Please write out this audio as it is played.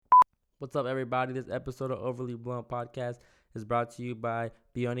What's up, everybody? This episode of Overly Blunt Podcast is brought to you by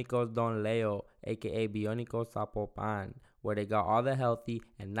Bionicos Don Leo, aka Bionicos Zapopan, where they got all the healthy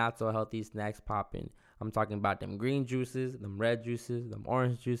and not so healthy snacks popping. I'm talking about them green juices, them red juices, them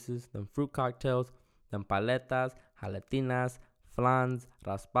orange juices, them fruit cocktails, them paletas, jalatinas, flans,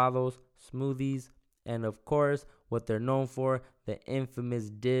 raspados, smoothies, and of course, what they're known for, the infamous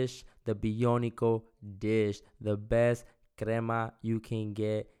dish, the Bionico dish, the best crema you can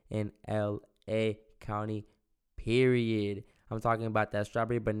get in LA County, period. I'm talking about that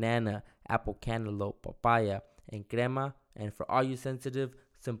strawberry banana, apple cantaloupe, papaya, and crema. And for all you sensitive,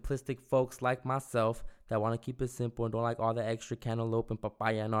 simplistic folks like myself that want to keep it simple and don't like all the extra cantaloupe and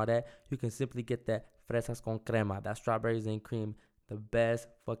papaya and all that, you can simply get that fresas con crema, that strawberries and cream, the best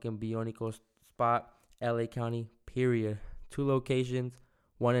fucking Bionico spot, LA County, period. 2 locations,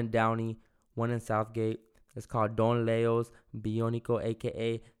 one in Downey, one in Southgate. It's called Don Leo's Bionico,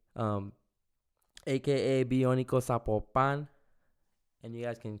 aka Bionico Zapopan. And you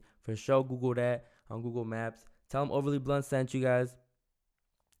guys can for sure Google that on Google Maps. Tell them Overly Blunt sent you guys.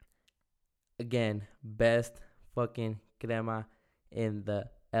 Again, best fucking crema in the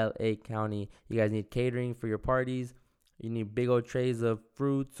LA County. You guys need catering for your parties. You need big old trays of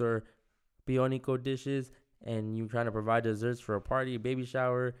fruits or Bionico dishes. And you're trying to provide desserts for a party, baby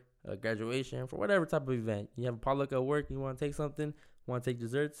shower, a graduation, for whatever type of event. You have a potluck at work, you want to take something, want to take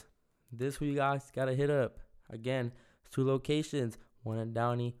desserts, this who you guys got to hit up. Again, 2 locations, one in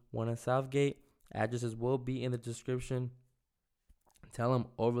Downey, one in Southgate. Addresses will be in the description. Tell them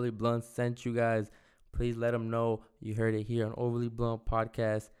Overly Blunt sent you guys. Please let them know you heard it here on Overly Blunt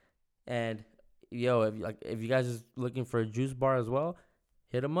Podcast. And, if you guys is looking for a juice bar as well,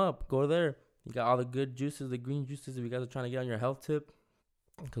 hit them up. Go there. You got all the good juices, the green juices, if you guys are trying to get on your health tip.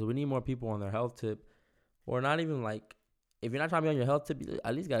 Because we need more people on their health tip. Or not even if you're not trying to be on your health tip, you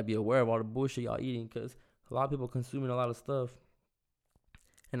at least got to be aware of all the bullshit y'all eating. Because a lot of people consuming a lot of stuff.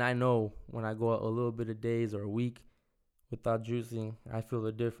 And I know when I go a little bit of days or a week without juicing, I feel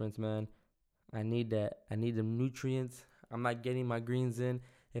the difference, man. I need that. I need the nutrients. I'm not getting my greens in.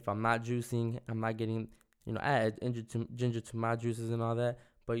 If I'm not juicing, I'm not getting, I add ginger to my juices and all that.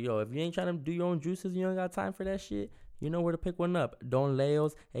 But, if you ain't trying to do your own juices, you don't got time for that shit, you know where to pick one up. Don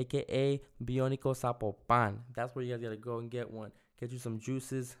Leo's, a.k.a. Bionico Zapopan. That's where you guys got to go and get one. Get you some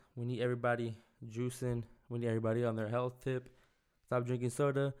juices. We need everybody juicing. We need everybody on their health tip. Stop drinking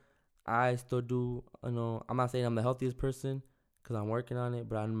soda. I still do, I'm not saying I'm the healthiest person because I'm working on it,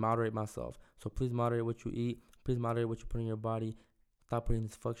 but I moderate myself. So please moderate what you eat. Please moderate what you put in your body. Stop putting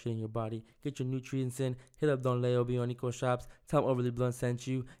this fuck shit in your body. Get your nutrients in. Hit up Don Leo Bionico shops. Tell them Overly Blunt sent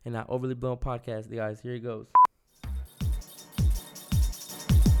you. And that Overly Blunt podcast, guys. Here it goes.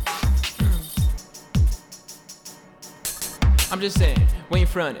 I'm just saying, we ain't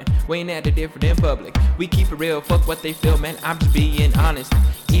frontin', we ain't acting different in public. We keep it real, fuck what they feel, man, I'm just being honest.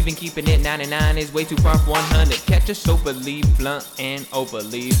 Even keeping it 99 is way too far from 100. Catch us overly blunt and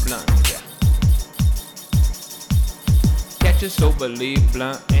overly blunt, yeah. Catch us overly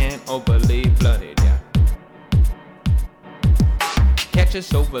blunt and overly blunted, yeah. Catch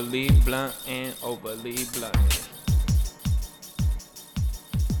us overly blunt and overly blunted.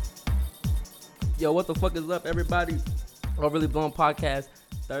 Yo, what the fuck is up, everybody? Overly Blown Podcast,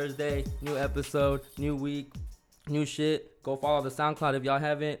 Thursday, new episode, new week, new shit. Go follow the SoundCloud if y'all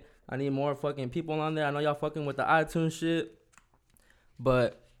haven't. I need more fucking people on there. I know y'all fucking with the iTunes shit,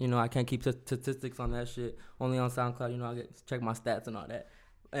 but, I can't keep statistics on that shit. Only on SoundCloud, I get check my stats and all that.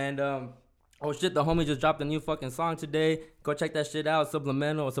 And, oh shit, the homie just dropped a new fucking song today. Go check that shit out.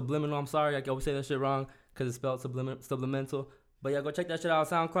 Subliminal, I'm sorry. I always say that shit wrong because it's spelled subliminal. But yeah, go check that shit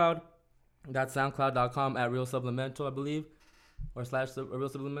out on SoundCloud. That's soundcloud.com @Real Subliminal, I believe, or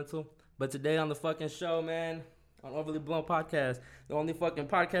 /Real Subliminal. But today on the fucking show, man, on Overly Blown Podcast, the only fucking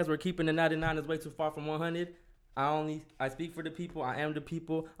podcast we're keeping the 99 is way too far from 100. I speak for the people. I am the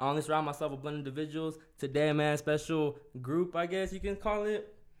people. I only surround myself with blunt individuals. Today, man, special group, I guess you can call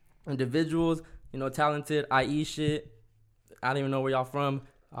it. Individuals, talented, IE shit. I don't even know where y'all from.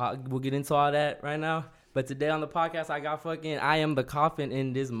 We'll get into all that right now. But today on the podcast, I got fucking IAmTheCoffin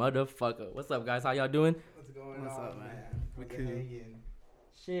in this motherfucker. What's up, guys? How y'all doing? What's going What's on, up, man? We Cool. hanging.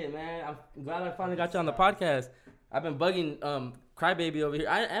 Shit, man. I'm glad I finally got you on the podcast. I've been bugging Crybaby over here.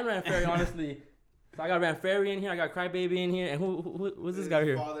 I ran Fairy, honestly. So I got Ran Fairy in here. I got Crybaby in here. And who's this guy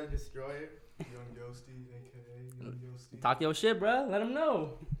here? Father Destroyer. Young Ghosty, a.k.a. Young Ghosty. Talk your shit, bro. Let him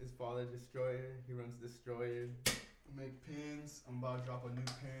know. His father Destroyer. He runs Destroyer. Make pins. I'm about to drop a new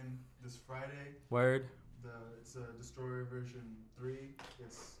pin this Friday. Word. It's a Destroyer version 3.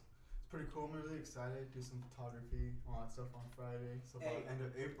 It's pretty cool. I'm really excited. Do some photography, all that stuff on Friday. So by the end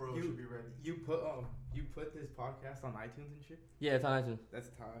of April, it should be ready. You put this podcast on iTunes and shit? Yeah, it's on iTunes. That's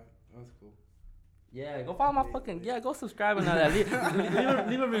tight. That's cool. Yeah, go follow my fucking go subscribe and all that.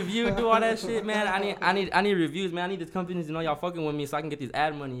 Leave a review, do all that shit, man. I need reviews, man. I need these companies to know y'all fucking with me so I can get these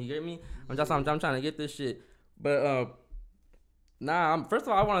ad money. You get me? I'm trying to get this shit. But first of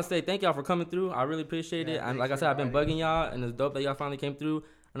all, I want to say thank y'all for coming through. I really appreciate it. And like I said, I've been bugging y'all, and it's dope that y'all finally came through.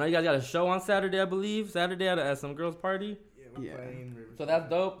 I know you guys got a show on Saturday, I believe. Saturday at some girls' party. Yeah, we're playing Riverside. So that's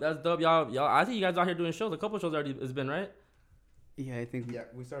dope. That's dope, y'all. I think you guys out here doing shows. A couple shows already has been, right? Yeah, I think. Yeah,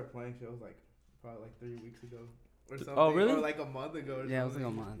 we started playing shows probably 3 weeks ago or something. Oh, really? Or like a month ago. Or Yeah, it was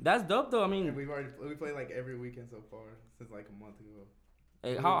something. like a month. That's dope, though. I mean, And we played like every weekend so far since like a month ago.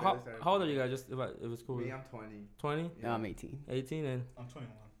 hey, We how barely started old are you playing. guys? Just if it was cool. Me, I'm 20. 20, No, I'm 18. 18, and I'm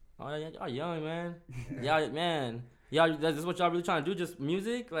 21. oh yeah, y'all young, man. Yeah. Y'all, man. Y'all, this is what y'all really trying to do? Just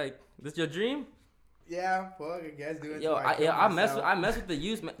music? Like, this your dream? Yeah, fuck, I guess do it. Yo, I mess with the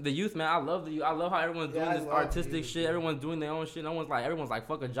youth, man. I love the youth. I love how everyone's doing Yeah, I this love artistic music, shit. yeah. Everyone's doing their own shit. Everyone's like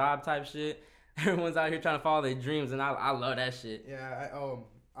fuck a job type shit. Everyone's out here trying to follow their dreams, and I love that shit. Yeah,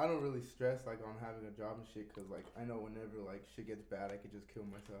 I don't really stress like on having a job and shit, cause like I know whenever like shit gets bad, I could just kill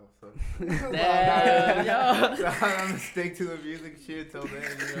myself. So Damn, yo. So I'm gonna stick to the music shit till then.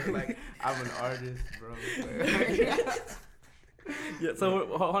 You know, like I'm an artist, bro. Yeah. So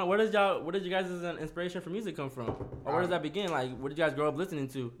hold on, where did you guys' inspiration for music come from, or where does that begin? Like, what did you guys grow up listening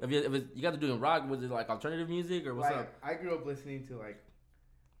to? If you guys are doing rock, was it like alternative music or what's like, up? I grew up listening to like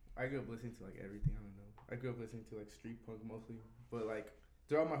everything. I don't know. I grew up listening to like street punk mostly, but like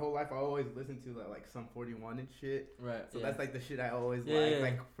throughout my whole life, I always listened to like some 41 and shit. Right. So yeah. that's like the shit I always Yeah.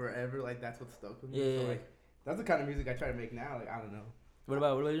 like forever. Like that's what stuck with me. Yeah. So like that's the kind of music I try to make now. Like I don't know. What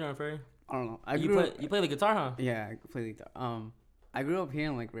about you, Ferry? I don't know. You play the guitar, huh? Yeah, I play the guitar. I grew up here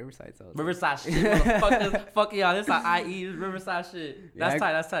in like Riverside, so. Riverside shit, motherfuckers. Fuck y'all. This like IE, this Riverside shit. That's Yeah,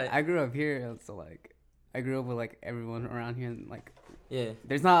 tight. That's tight. I grew up here, so like, I grew up with like everyone around here, and like, Yeah.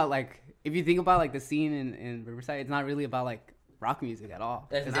 there's not like, if you think about like the scene in Riverside, it's not really about like rock music at all.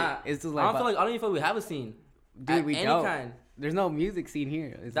 It's not. It's just I like, don't even feel like we have a scene. dude, At we any don't. kind. There's no music scene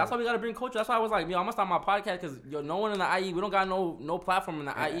here. It's That's like, why we gotta bring culture. That's why I was like, yo, I'm gonna start my podcast because no one in the IE, we don't got no platform in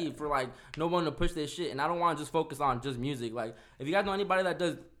the IE for like no one to push their shit, and I don't want to just focus on just music. Like, if you guys know anybody that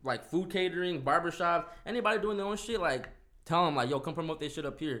does like food catering, barbershops, anybody doing their own shit, like tell them like, yo, come promote their shit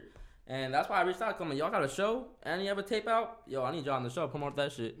up here. And that's why I reached out. Coming, y'all got a show and you have a tape out? Yo, I need y'all on the show. Promote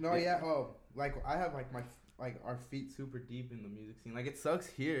that shit. No, yeah. Oh, like I have like our feet super deep in the music scene. Like it sucks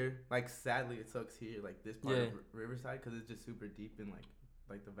here. Like sadly, it sucks here. Like this part of Riverside, because it's just super deep in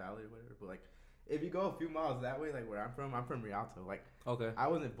like the valley or whatever. But like if you go a few miles that way, like where I'm from Rialto. Like Okay. I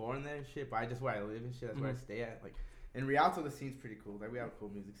wasn't born there and shit, but I just where I live and shit. That's where I stay at. Like in Rialto, the scene's pretty cool. Like we have a cool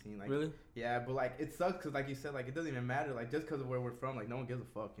music scene. Like Really? yeah, but like it sucks because like you said, like it doesn't even matter. Like just because of where we're from, like no one gives a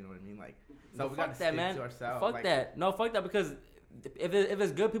fuck. You know what I mean? Like so we gotta stick to ourselves. Fuck like, that. No, fuck that because if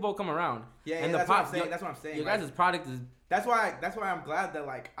it's good, people will come around. Yeah, and that's what I'm saying. That's what I'm saying. Your Like, guys' product is. That's why I'm glad that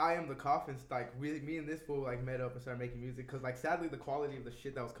like IAmTheCoffin, like me and this fool like met up and started making music, because like sadly the quality of the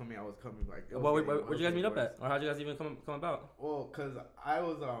shit that was coming out was coming like. Where'd you guys meet up at, or how'd you guys even come about? Well, cause I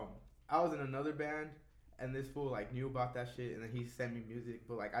was in another band, and this fool like knew about that shit, and then he sent me music,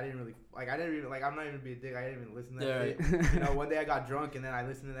 but like I didn't even I'm not even be a dick. I didn't even listen to that shit. You know, one day I got drunk and then I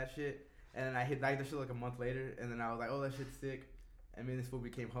listened to that shit, and then I hit like that shit like a month later, and then I was like, oh, that shit's sick. And me and this fool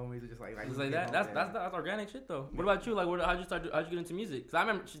became homies. Just like that. That's organic shit though. What about you? Like, how'd you get into music? Cause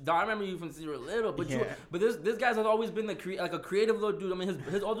I remember you from since you were little. But this guy's has always been a creative little dude. I mean,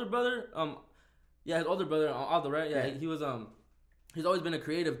 his older brother, his older brother, Aldo, right? Yeah, he was he's always been a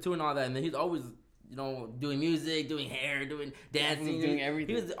creative too and all that. And then he's always doing music, doing hair, doing dancing, doing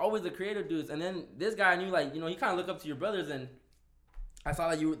everything. He was always the creative dudes. And then this guy knew he kind of looked up to your brothers, and I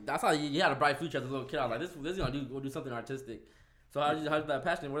saw you had a bright future as a little kid. I was like, this is gonna do something artistic. So how did that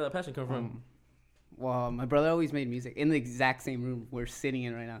passion? Where did that passion come from? Well, my brother always made music in the exact same room we're sitting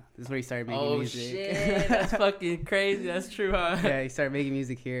in right now. This is where he started making music. Oh shit, that's fucking crazy. That's true, huh? Yeah, he started making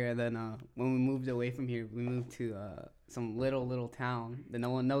music here, and then when we moved away from here, we moved to some little town that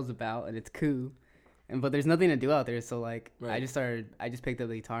no one knows about, and it's cool. But there's nothing to do out there, so like I just picked up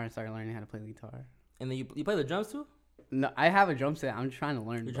the guitar and started learning how to play the guitar. And then you play the drums too? No, I have a drum set. I'm trying to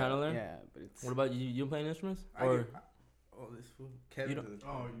learn. You're trying to learn? Yeah, but it's. What about you? You playing instruments? This fool Kevin.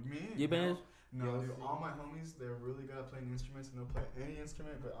 Me? You been? No, dude, all my homies, they're really good at playing instruments, and they'll play any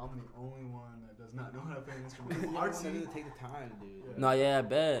instrument, but I'm the only one that does not know how to play an instrument. It's Artsy. take the time, dude. Yeah. No, yeah, I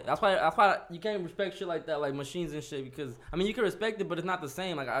bet. That's why you can't respect shit like that, like machines and shit, because I mean you can respect it, but it's not the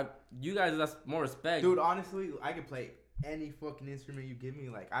same. Like you guys, that's more respect. Dude, honestly, I can play any fucking instrument you give me.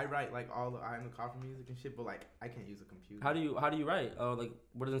 Like I write like all the IAmTheCoffin music and shit, but like I can't use a computer. How do you write? Like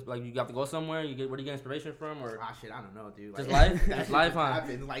what is this, like you have to go somewhere? Where do you get inspiration from or? Ah shit, I don't know, dude. Just like, life, just life, huh?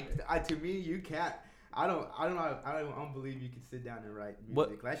 Happens. Like to me, you can't. I don't believe you can sit down and write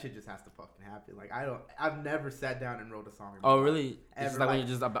music. That shit just has to fucking happen. Like I've never sat down and wrote a song. Oh really? Ever. It's like when you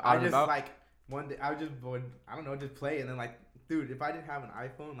just out I and just about? like one day I would I don't know, just play and then like. Dude, if I didn't have an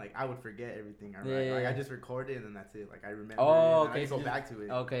iPhone, like I would forget everything I write. Yeah. Like I just record it and then that's it. Like I remember Oh, it and okay, I just go back to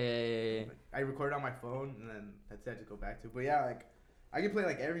it. Okay, yeah. Like, I record it on my phone and then that's it. I just go back to it. But yeah, like I can play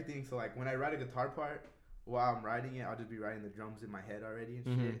like everything. So like when I write a guitar part, while I'm writing it, I'll just be writing the drums in my head already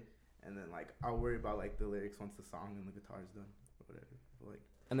and shit. And then like I'll worry about like the lyrics once the song and the guitar's done or whatever. But, like.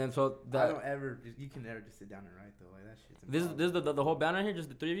 And then so I don't ever. You can never just sit down and write though. Like that shit's. This is the whole band right here, just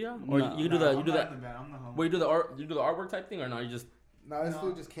the three of you, or No. you do that? I'm not in the band, I'm the homie. Where you do the artwork type thing, or no? You just No, this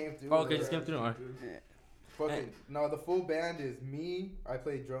fool just came through. Oh, okay, just came through. All right. Fucking no, the full band is me. I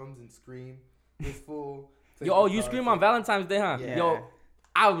play drums and scream. This fool. Yo, oh, you scream on Valentine's Day, huh? Yeah. Yo,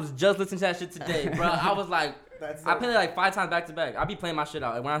 I was just listening to that shit today, bro. I was like, That's I played it like 5 times back to back. I be playing my shit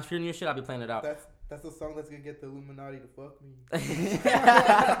out. Like, when I'm hearing new shit, I be playing it out. That's the song that's gonna get the Illuminati to fuck me.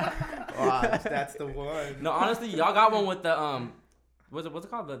 Watch, that's the one. No, honestly, y'all got one with the what's it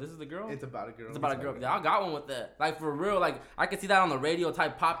called? This is the girl. It's about a girl. It's about a girl. Y'all got one with that. Like for real. Like I could see that on the radio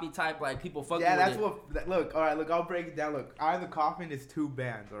type, poppy type. Like people fucking. Yeah, with that's it. what. Look, all right. Look, I'll break it down. Look, IAmTheCoffin is 2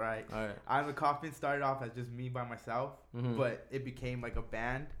 bands. All right. All right. IAmTheCoffin started off as just me by myself, but it became like a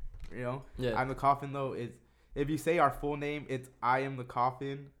band. You know. Yeah. IAmTheCoffin though is, if you say our full name, it's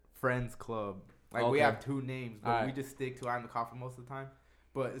IAmTheCoffin Friends Club. Like we have 2 names, but we just stick to IAmTheCoffin most of the time.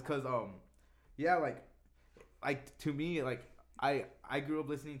 But it's cause yeah, like to me, like I grew up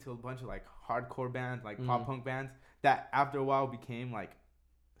listening to a bunch of like hardcore bands, like pop punk bands that after a while became like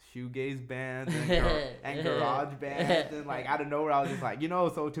shoegaze bands and garage bands, and like out of nowhere I was just like,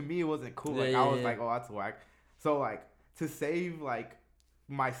 so to me it wasn't cool. Like I was like, oh, that's whack. So like to save like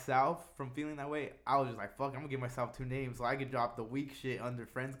myself from feeling that way, I was just like, fuck, I'm gonna give myself 2 names so I could drop the weak shit under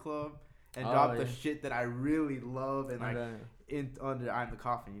Friends Club and drop the shit that I really love and like under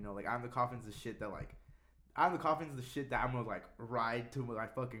IAmTheCoffin. Like IAmTheCoffin's the shit that like IAmTheCoffin's the shit that I'm gonna like ride to my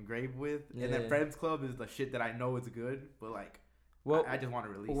fucking grave with, and then Friends Club is the shit that I know is good, but like I just want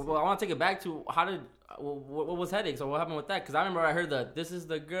to release it. Well, I want to take it back to what was Headaches or what happened with that? Because I remember I heard this is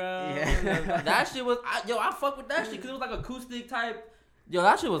the girl. Yeah. That shit was I fuck with that shit because it was like acoustic type. Yo,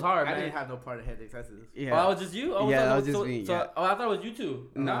 that shit was hard, man. I didn't have no part of Headaches. That's it. Yeah. Oh, that was just you? Oh, yeah, that was just me. So, I thought it was you two.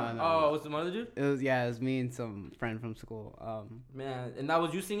 No. Oh, was some other dude? It was me and some friend from school. Man, and that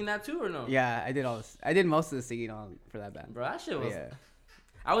was you singing that too, or no? Yeah, I did all this. I did most of the singing for that band. Bro, that shit was. Yeah.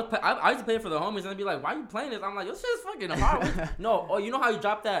 I used to play it for the homies and they'd be like, "Why are you playing this?" I'm like, "Yo, this shit's fucking hard." No, oh, you know how you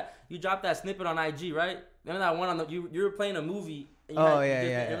dropped that snippet on IG, right? Remember that one on you were playing a movie. And you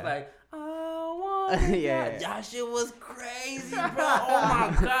It was like, yeah. That shit was crazy, bro.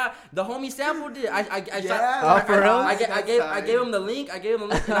 Oh my god, the homie sampled it. I gave him the link.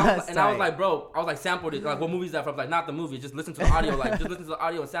 And I was like, bro, sampled it. Like, what movie is that from? Like, not the movie. Just listen to the audio. Like, just listen to the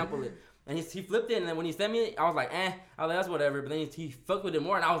audio and sample it. And he flipped it. And then when he sent me it, I was like, I was like, that's whatever. But then he fucked with it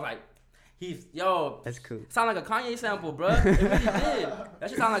more, and I was like, that's cool. Sound like a Kanye sample, bro. It really did. That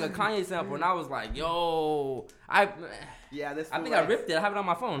shit sound like a Kanye sample, and I was like, I think I ripped it. I have it on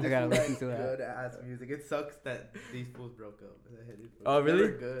my phone. I gotta listen to that. Good ass music. It sucks that these fools broke up. Oh really?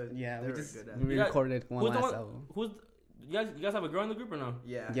 They were good. Yeah, we recorded one last album. You guys have a girl in the group or no?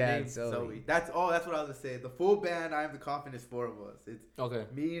 Yeah, it's Zoe. That's what I was gonna say. The full band, IAmTheCoffin, is 4 of us. It's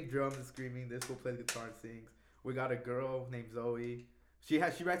me and drums and screaming. This fool plays guitar and sings. We got a girl named Zoe. She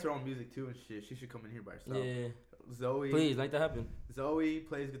writes her own music too and shit. She should come in here by herself. Yeah. Zoe. Please, make that happen. Zoe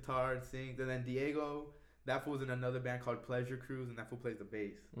plays guitar and sings. And then Diego, that fool's in another band called Pleasure Cruise, and that fool plays the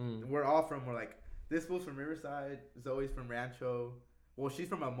bass. And we're like, this fool's from Riverside. Zoe's from Rancho. Well, she's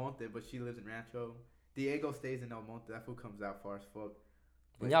from El Monte, but she lives in Rancho. Diego stays in El Monte. That fool comes out far as fuck.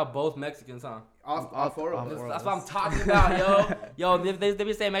 And y'all both Mexicans, huh? All 4 of us. That's what I'm talking about, yo. They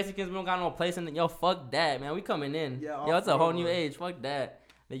be saying Mexicans, we don't got no place in the, fuck that, man. We coming in. Yeah, it's a whole new age. Fuck that.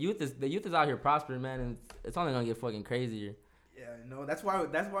 The youth is out here prospering, man, and it's only gonna get fucking crazier. Yeah, no, that's why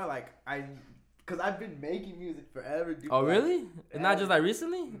like cause I've been making music forever, dude. Oh, really? And not just like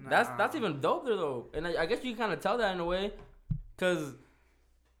recently? Nah. That's even doper though. And I guess you can kind of tell that in a way, cause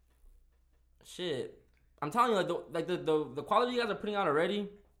shit. I'm telling you, the quality you guys are putting out already.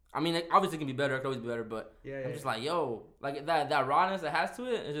 I mean, obviously it can be better. It can always be better, but I'm just like, yo, like that rawness that has to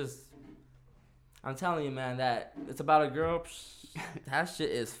it. It's just, I'm telling you, man, that it's about a girl. That shit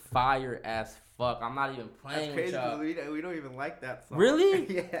is fire as fuck. I'm not even playing That's crazy with y'all. we don't even like that song.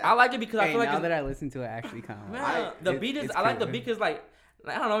 Really? Yeah. I like it because I Hey, feel like now that I listen to it, I actually kind of man, the beat is. I like the cool. beat because like.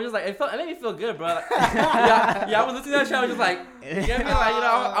 I don't know, just like it made me feel good, bro. Like, yeah, I was listening to that shit. I was just like, you know what I mean? Like, you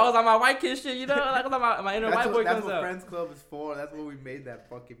know, I was on my white kid shit, you know, like I was on my inner white boy That's comes what up. Friends Club is for. That's what we made that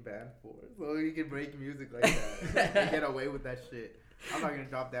fucking band for. So you can make music like that and get away with that shit. I'm not gonna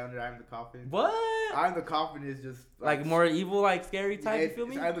drop down to IAmTheCoffin. What? IAmTheCoffin is just Like more evil, like scary type. You feel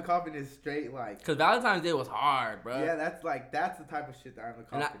me? IAmTheCoffin is straight like. Cause Valentine's Day was hard, bro. Yeah, that's the type of shit that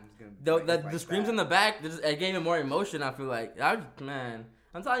IAmTheCoffin is gonna. The screams in the back, it gave it more emotion. I feel like, man,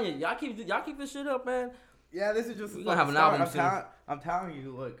 I'm telling you, y'all keep this shit up, man. Yeah, this is just. We gonna have an album soon. I'm telling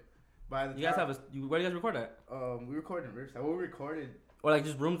you, look. By the you guys have where do you guys record at? We recorded in Riverside. Well, we recorded. Or like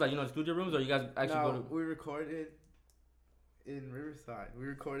just rooms, like studio rooms, or you guys actually go to? We recorded in Riverside. We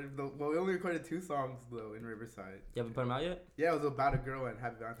only recorded 2 songs though in Riverside. You haven't put them out yet? Yeah, it was about a girl and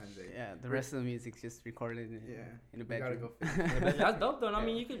Happy Valentine's Day. Yeah, the rest of the music's just recorded in a bedroom. Gotta go That's dope though. I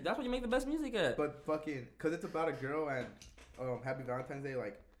mean, that's what you make the best music at. But fucking, cause it's about a girl and Happy Valentine's Day,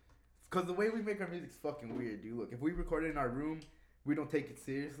 like, cause the way we make our music's fucking weird, dude. Look, if we record it in our room, we don't take it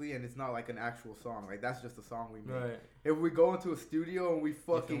seriously, and it's not like an actual song. Like that's just a song we make. Right. If we go into a studio and we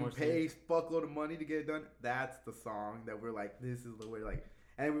fucking pay serious. fuckload of money to get it done, that's the song that we're like, this is the way, like,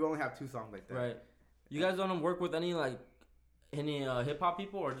 and we only have 2 songs like that. Right. You guys don't work with any hip hop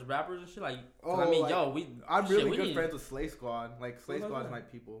people or just rappers and shit? Like, I mean, like, I'm really good friends with Slay Squad. Like Slay Squad's my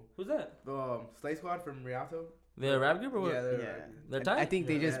people. Who's that? Slay Squad from Rialto. They're a rap group or what? Yeah, they're tight. I think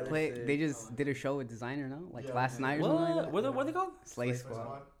they just They just did a show with Designer, no? Like last night or something like that. What are they called? Slay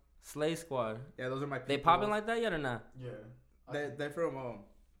Squad. Slay Squad. Yeah, those are my people. They popping like that yet or not? Yeah. They're from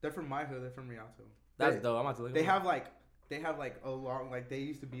my hood. They're from Rialto. That's dope. I'm about to look. They have like a long, like they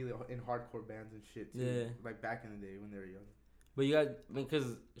used to be in hardcore bands and shit too. Yeah. Like back in the day when they were young. But you guys,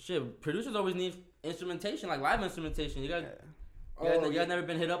 because shit, producers always need instrumentation, like live instrumentation. You guys. You guys never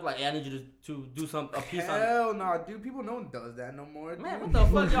been hit up like, hey, I need you to do a piece on. Hell no, dude. No one does that no more. Man, what the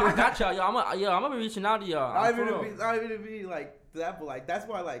fuck, y'all? I got y'all. I'm gonna be reaching out to y'all. Not even to be like that, but like that's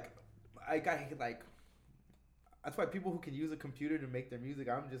why that's why people who can use a computer to make their music,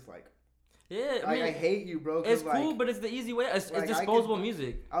 I'm just like. Yeah, I hate you, bro. It's cool, but it's the easy way. It's disposable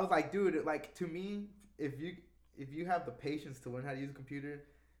music. I was like, dude, like to me, if you have the patience to learn how to use a computer.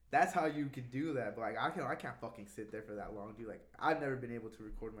 That's how you could do that, but like I can't fucking sit there for that long, dude. Like I've never been able to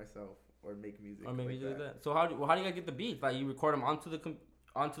record myself or make music. Or maybe do that. So how do you guys get the beats? Like you record them onto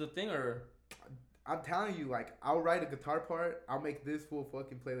the thing, or? I'm telling you, like I'll write a guitar part, I'll make this fool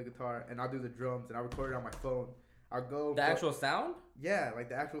fucking play the guitar, and I'll do the drums, and I'll record it on my phone. I'll go the actual sound. Yeah, like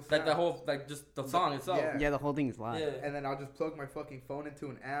the actual sound. Like the whole, like just the song itself. Yeah, the whole thing is live. Yeah. And then I'll just plug my fucking phone into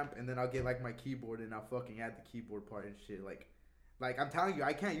an amp, and then I'll get like my keyboard, and I'll fucking add the keyboard part and shit, Like I'm telling you,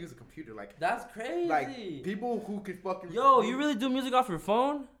 I can't use a computer. Like that's crazy. Like people who could fucking. Yo, you really do music off your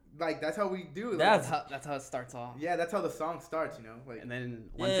phone? Like that's how we do. That's how it starts off. Yeah, that's how the song starts. You know, like and then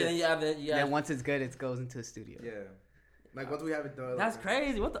once it's good, it goes into a studio. Yeah, like once we have it done. That's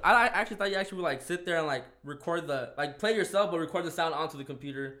crazy. I actually thought you actually would like sit there and like record play yourself, but record the sound onto the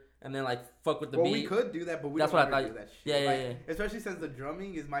computer and then like fuck with the beat. Well, we could do that, but that's what I thought. Do that shit. Yeah. Especially since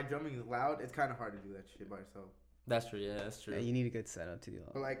my drumming is loud. It's kind of hard to do that shit by yourself. That's true. Yeah, that's true. Yeah, you need a good setup to do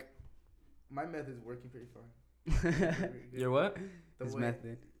all. But like, my method's working pretty fine. Your what? His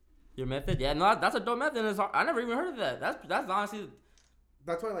method. Your method? Yeah, no, that's a dope method. It's hard. I never even heard of that. That's honestly.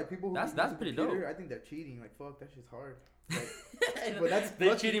 That's why like people who that's pretty computer, dope. I think they're cheating. Like fuck, that shit's hard. Like, but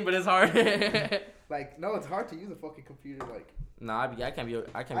they're cheating, but it's hard. Like no, it's hard to use a fucking computer. Like nah, I can't be.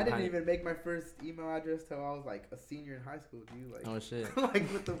 I didn't even make my first email address till I was like a senior in high school, dude. Like oh shit. Like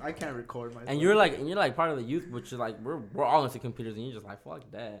I can't record myself. And you're like part of the youth, which is like we're all into computers, and you're just like fuck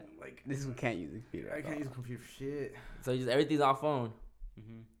that. Like this one can't use a computer. I can't use a computer for shit. So just everything's on phone.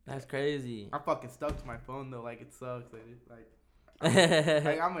 Mm-hmm. That's crazy. I'm fucking stuck to my phone though. Like it sucks. Like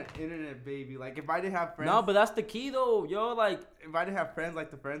I'm an internet baby. Like if I didn't have friends. No, but that's the key though, yo. Like if I didn't have friends like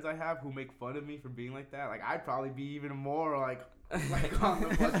the friends I have who make fun of me for being like that, like I'd probably be even more like on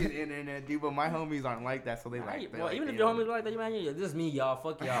the fucking internet, dude. But my homies aren't like that, so they like. Well, even if your homies are like that, man, this is me, y'all.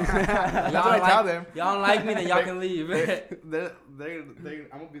 Fuck y'all. That's what I tell them. Y'all don't like me, then y'all can leave. They're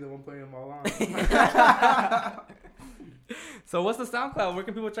I'm gonna be the one putting them all on. So what's the SoundCloud? Where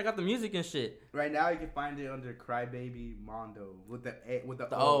can people check out the music and shit? Right now, you can find it under Crybaby Mondo with the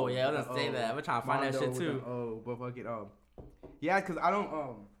O. Yeah, I was gonna say that. I'm trying to find Mondo that shit too. But fuck it. Yeah, cause I don't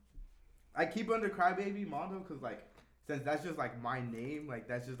I keep under Crybaby Mondo cause like since that's just like my name, like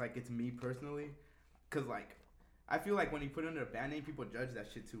that's just like it's me personally, cause like I feel like when you put it under a band name, people judge that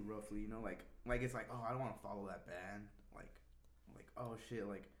shit too roughly. You know, like it's like, oh, I don't want to follow that band. Like oh shit,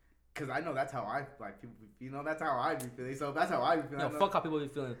 like. Cause I know that's how I like people. You know, that's how I be feeling. So that's how I be feeling. No, fuck how people be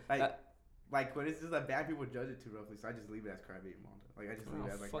feeling. Like when it's just a band, people judge it too roughly. So I just leave it as Crybaby Mondo. Like I just leave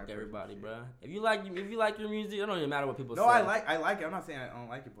it as like. Fuck everybody, bro. If you like your music, it don't even matter what people say. No, I like it. I'm not saying I don't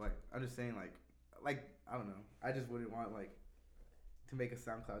like it, but like, I'm just saying like I don't know. I just wouldn't want like to make a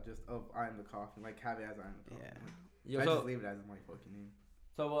SoundCloud just of IAmTheCoffin, like have it as IAmTheCoffin. Yeah. Like, I just leave it as my fucking name.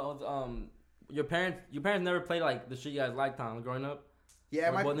 So your parents never played like the shit you guys liked growing up.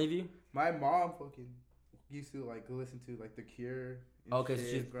 Yeah, both of you. My mom fucking used to like listen to like The Cure. Okay, so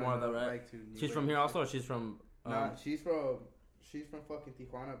she's more of that, right? Like, she's from here also, or she's from? Nah, she's from fucking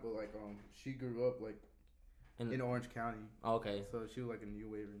Tijuana, but like she grew up like in Orange County. Okay. So she was like a new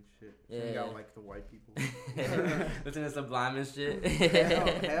wave and shit. She Yeah. got like the white people. Listening to Sublime and shit.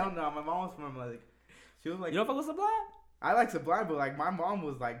 Hell no, my mom was from like she was like. You don't fuck with Sublime? I like Sublime, but like my mom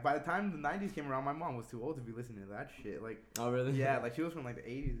was like, by the time the 90s came around, my mom was too old to be listening to that shit. Like, oh really? Yeah, like she was from like the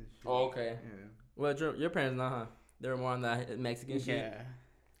 80s and shit. Oh okay. Yeah. Well, your parents not, huh? They were more on that Mexican shit. Yeah.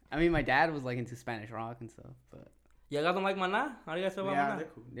 I mean, my dad was like into Spanish rock and stuff, but. Yeah, you guys don't like Maná? How do you guys feel about Maná? They're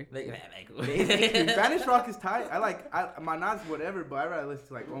cool. They cool. Spanish rock is tight. Maná's whatever, but I rather listen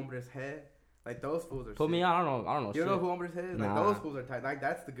to like Hombres Head. Like those fools are. Put sick. me on. I don't know. You know who Hombres Head is? Like Nah. those fools are tight. Like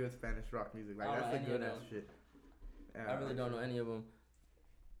that's the good Spanish rock music. Like that's the good ass shit. Yeah, I really don't know any of them.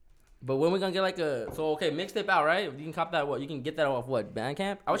 But when we gonna get like mixtape out, right? You can cop that. What you can get that off what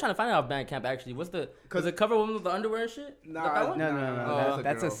Bandcamp? I was trying to find it off Bandcamp actually. What's the? Cause the cover woman with the underwear and shit. Nah, no.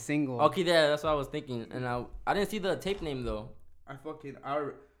 That's a single. Okay, yeah, that's what I was thinking, and I didn't see the tape name though.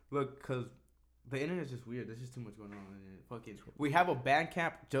 Look, cause the internet's just weird. There's just too much going on. We have a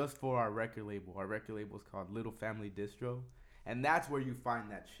Bandcamp just for our record label. Our record label is called Little Family Distro, and that's where you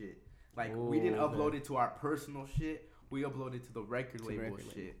find that shit. Like we didn't upload it to our personal shit. We uploaded to the record label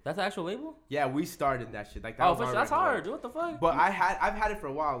shit. That's the actual label? Yeah, we started that shit. Like that that's hard. What the fuck? But I've had it for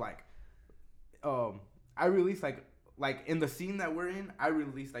a while. Like, I released like in the scene that we're in, I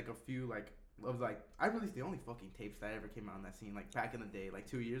released like a few I released the only fucking tapes that ever came out in that scene like back in the day, like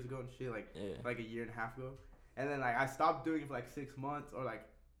 2 years ago and shit, like a year and a half ago. And then like I stopped doing it for like 6 months or like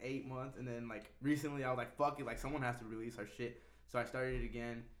 8 months, and then like recently I was like, fuck it, like someone has to release our shit. So I started it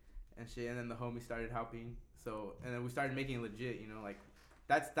again and shit, and then the homie started helping. So, and then we started making it legit, you know, like,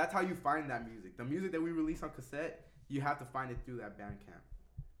 that's how you find that music. The music that we release on cassette, you have to find it through that Bandcamp.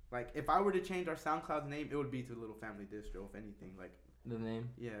 Like, if I were to change our SoundCloud name, it would be to Little Family Distro, if anything. Like, the name?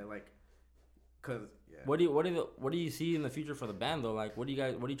 Yeah, like, cause, yeah. What do you see in the future for the band though? Like, what are you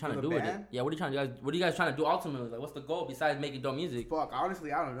trying to do with it? Yeah, what are you guys trying to do ultimately? Like, what's the goal besides making dope music? Fuck,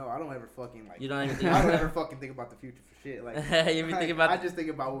 honestly, I don't know. I don't ever fucking like. You don't even think I don't ever fucking think about the future for shit. Like, you be thinking about. I just think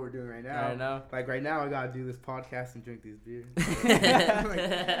about what we're doing right now. Right now. Like right now, I gotta do this podcast and drink these beers.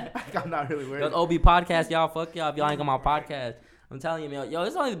 Like, I'm not really worried. Those OB podcast, y'all. Fuck y'all if y'all ain't on my podcast. I'm telling you, man. Yo,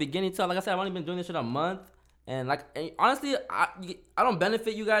 this is only the beginning too. Like I said, I've only been doing this shit a month, and like honestly, I don't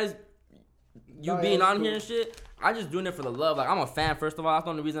benefit you guys. Being on here and shit, I just doing it for the love. Like I'm a fan first of all. That's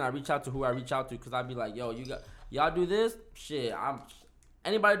the only reason I reach out to who I reach out to, because I'd be like, yo, y'all do this shit.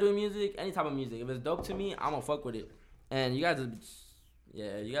 Anybody doing music, any type of music. If it's dope to me, I'm gonna fuck with it. And you guys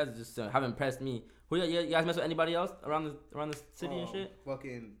just have impressed me. Who you guys mess with anybody else around the city and shit?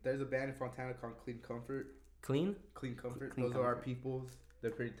 Fucking, there's a band in Fontana called Clean Comfort. Clean Comfort. Clean Those are our peoples.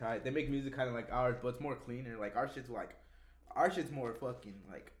 They're pretty tight. They make music kind of like ours, but it's more cleaner. Like our shit's more fucking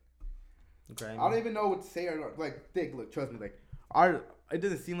like. Okay. I don't even know what to say or not. Like, Dick, look, trust me. Like, it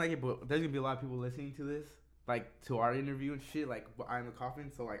doesn't seem like it, but there's gonna be a lot of people listening to this, like to our interview and shit. Like,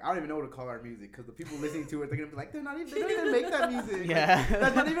 IAmTheCoffin. So like, I don't even know what to call our music, because the people listening to it, they're gonna be like, they don't even make that music. Yeah. Like,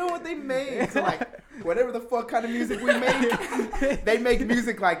 that's not even what they make. So like, whatever the fuck kind of music we make, they make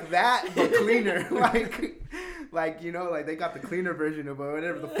music like that, but cleaner. Like you know, like they got the cleaner version of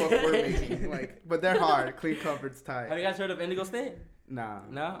whatever the fuck we're making. Like, but they're hard. Clean Comfort's tight. Have you guys heard of Indigo State? Nah.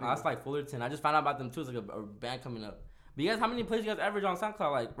 No? Oh, that's like Fullerton. I just found out about them too. It's like a band coming up. But you guys, how many plays you guys average on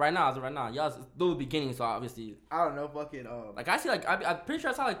SoundCloud? Like right now, y'all it's still the beginning, so obviously. I don't know, fucking. Like I see, like I'm pretty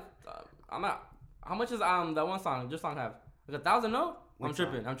sure I saw like I'm at. How much is that one song? Your song have like 1,000? No, I'm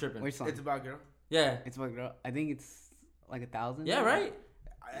tripping. Which song? It's About Girl. Yeah, it's about girl. I think it's like 1,000. Yeah, right.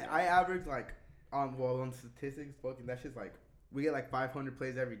 I average like on statistics, fucking that shit's like we get like 500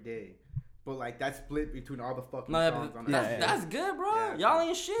 plays every day. But like that's split between all the fucking songs on that's good, bro. Yeah. Y'all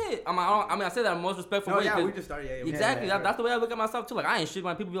ain't shit. I mean, I say that in most respectful way. We just started. Yeah, exactly. That's the way I look at myself too. Like I ain't shit.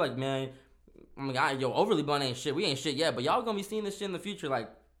 When people be like, man, I'm like, yo, Overly Blunt ain't shit. We ain't shit yet, but y'all gonna be seeing this shit in the future, like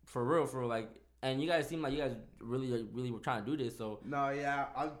for real. Like And you guys seem like you guys really were trying to do this. So No, yeah,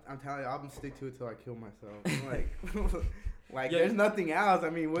 I'm telling you, I'm gonna stick to it till I kill myself. Like Yeah. there's nothing else. I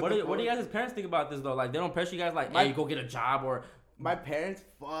mean, what do you guys' parents think about this though? Like they don't pressure you guys like, hey, go get a job or. My parents,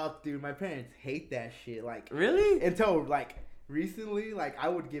 dude. My parents hate that shit. Like Really? until like recently, like I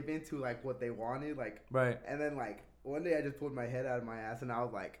would give into like what they wanted, like Right. and then like one day I just pulled my head out of my ass and I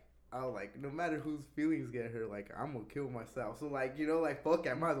was like, no matter whose feelings get hurt, like I'm gonna kill myself. So like like fuck,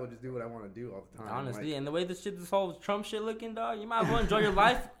 I might as well just do what I want to do all the time. Honestly, like, and the way this whole Trump shit looking, dog, you might as well enjoy your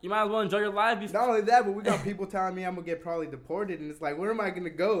life. You might as well enjoy your life. Not only that, but we got people telling me I'm gonna get probably deported, and it's like, where am I gonna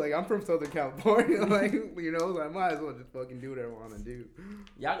go? Like I'm from Southern California, like so I might as well just fucking do whatever I want to do.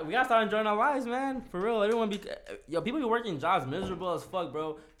 Yeah, we gotta start enjoying our lives, man. For real, everyone people be working jobs miserable as fuck,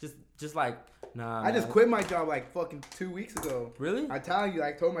 bro. Just like. Nah, I just quit my job like fucking 2 weeks ago. Really? I tell you,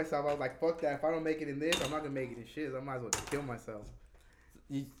 I told myself, I was like, fuck that. If I don't make it in this, I'm not gonna make it in shit. I might as well just kill myself.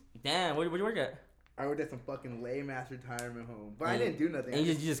 Damn, where'd you work at? I worked at some fucking lame ass retirement home, but I didn't do nothing. And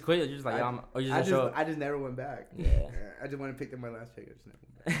you just quit. You're just like, I just never went back. Yeah. I just went and picked up my last check. I just never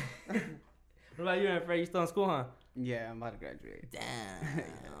went back. What about you, Fred? You still in school, huh? Yeah, I'm about to graduate.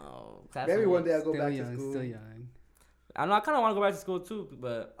 Damn. Maybe one day I'll go Still back young, to school. Still young. I know. I kind of want to go back to school too,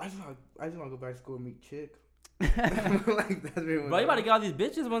 but I just want to go back to school and meet chick. Like that's really. Bro, you about to get all these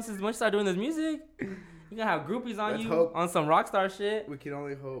bitches once you start doing this music. You gonna have groupies on Let's you hope. on some rock star shit. We can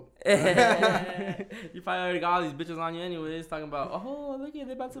only hope. You probably already got all these bitches on you anyways, talking about, oh, look at,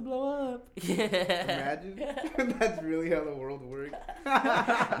 they're about to blow up. Imagine. That's really how the world works.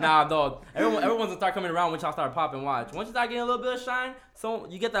 Nah, though. Everyone's gonna start coming around once y'all start popping. Watch. Once you start getting a little bit of shine, so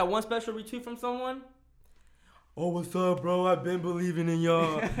you get that one special retweet from someone. Oh, what's up, bro? I've been believing in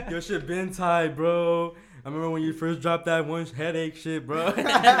y'all. Your shit been tight, bro. I remember when you first dropped that one headache shit, bro.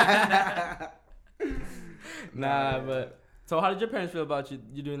 Nah, but so how did your parents feel about you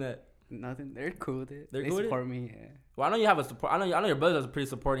doing that? Nothing. They're cool with it. They're They cool with it? support me. Yeah. Well, I know you have a support. I know your brothers are pretty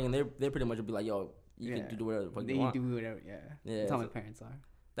supporting, and they pretty much would be like, yo, you can do whatever the fuck They you want. do whatever. Yeah. Yeah, That's how my so- parents are.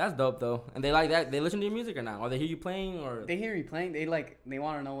 That's dope though, and they like that. They listen to your music or not? Or they hear you playing or? They hear me playing. They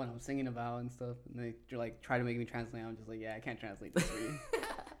want to know what I'm singing about and stuff. And they like try to make me translate. I'm just like, yeah, I can't translate this for you. I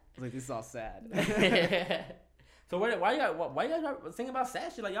was like, this is all sad. So why you guys singing about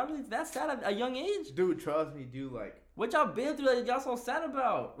sad shit? Like y'all really that sad at a young age? Dude, trust me, dude. Like What y'all been through that y'all so sad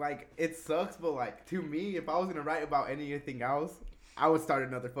about? Like, it sucks, but, like, to me, if I was gonna write about anything else, I would start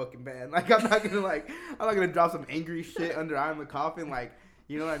another fucking band. Like, I'm not gonna drop some angry shit under IAmTheCoffin. Like,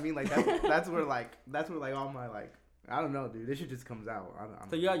 you know what I mean? Like, that's where all my, like, I don't know, dude. This shit just comes out. I don't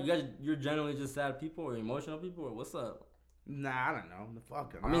So you're generally just sad people or emotional people or what's up? Nah, I don't know. The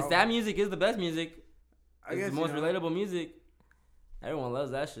fuck. I mean, sad music is the best music. I It's guess, the most you know, relatable music. Everyone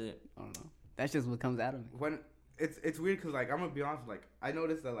loves that shit. I don't know. That's just what comes out of me. when it's weird because, like, I'm gonna be honest, like, I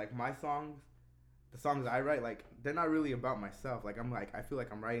noticed that, like, my songs, the songs I write, like, they're not really about myself. Like, I feel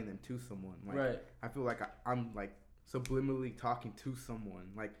like I'm writing them to someone. Like, Right. I feel like I'm like subliminally talking to someone.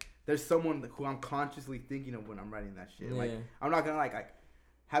 Like, there's someone who I'm consciously thinking of when I'm writing that shit. Yeah. Like, I'm not gonna like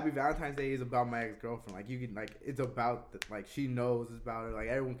Happy Valentine's Day is about my ex-girlfriend. Like, you can, like, it's about like, she knows it's about her. Like,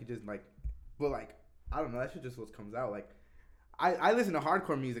 everyone could just, like, but, like, I don't know. That shit just what comes out. Like, I listen to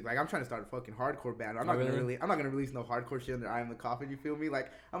hardcore music. Like, I'm trying to start a fucking hardcore band. I'm not gonna release no hardcore shit under IAmTheCoffin. You feel me?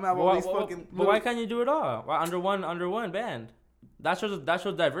 Like, I'm gonna have all these fucking. But why can't you do it all? Why under one band? That shows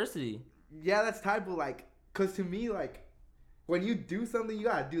diversity. Yeah, that's tight, but, like, cause to me, like, when you do something, you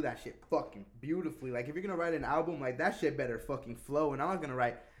gotta do that shit fucking beautifully. Like, if you're gonna write an album, like, that shit better fucking flow. And I'm not gonna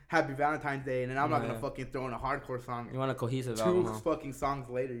write Happy Valentine's Day, and then I'm not gonna fucking throw in a hardcore song. You want a cohesive Two album, huh? fucking songs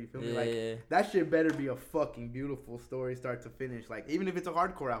later, you feel me? Yeah, Like, yeah. that shit better be a fucking beautiful story, start to finish. Like, even if it's a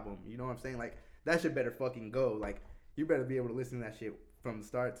hardcore album, you know what I'm saying? Like, that shit better fucking go. Like, you better be able to listen to that shit from the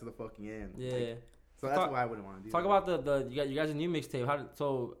start to the fucking end. Yeah. Like, so that's why I wouldn't want to do Talk that. about you guys' new mixtape.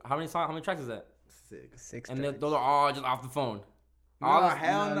 How many tracks is that? 6. 6 And tracks. those are all just off the phone. No, All this-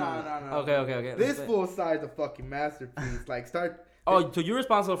 hell no. Okay. This full size a fucking masterpiece. Like, start. Oh, so you're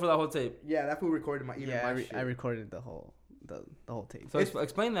responsible for that whole tape. Yeah, that fool recorded my shit. I recorded the whole tape. So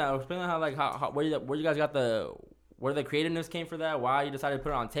explain that. Explain how like how where you guys got where the creativeness came for that. Why you decided to put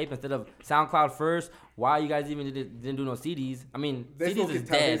it on tape instead of SoundCloud first. Why you guys even didn't do no CDs. I mean, This fool CDs is can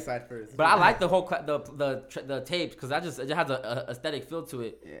tell his dead. side first. But I like the whole the tapes because it just has a aesthetic feel to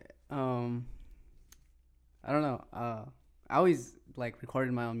it. Yeah. I don't know. I always like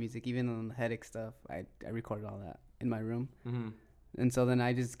recorded my own music, even on the headache stuff. I recorded all that in my room. Mm-hmm. And so then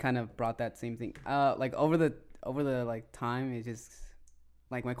I just kind of brought that same thing. Like over the like time, it just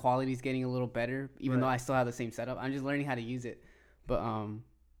like my quality's getting a little better, even though I still have the same setup. I'm just learning how to use it. But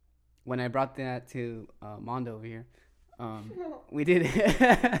when I brought that to Mondo over here, we did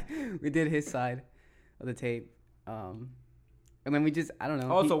we did his side of the tape. And then we just, I don't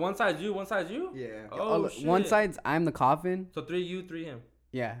know. Oh, so one side's you, one side's you? Yeah. Oh, shit. One side's I'm the Coffin. So 3 you, 3 him.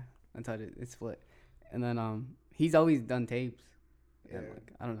 Yeah, that's how it's split. And then he's always done tapes. Yeah. And,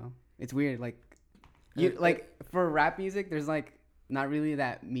 like, I don't know. It's weird. Like, you like for rap music, there's like not really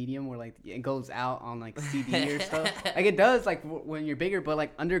that medium where like it goes out on like CD or stuff. Like it does like when you're bigger, but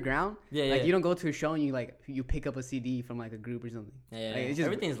like underground, like you don't go to a show and you pick up a CD from like a group or something. Yeah, like, it's just,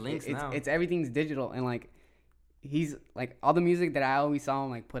 everything's links now. It's everything's digital, and like he's like all the music that I always saw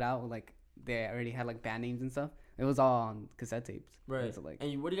him like put out, like they already had like band names and stuff. It was all on cassette tapes. Right. So, like,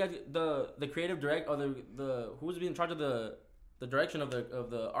 and what do you guys the creative direct or the who's in charge of the direction of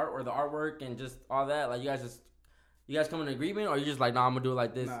the art or the artwork and just all that? Like you guys come in agreement, or you just like, nah, I'm gonna do it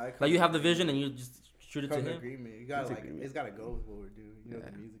like this? Nah, like you have the vision and you just shoot it to come him. Agreement. You gotta it's gotta go with what we're doing. You know,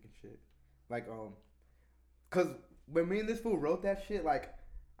 the music and shit. Like cause when me and this fool wrote that shit, like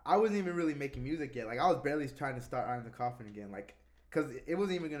I wasn't even really making music yet. Like I was barely trying to start IAmTheCoffin again. Like, cause it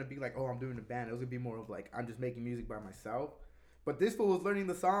wasn't even gonna be like, oh, I'm doing a band. It was gonna be more of like I'm just making music by myself. But this fool was learning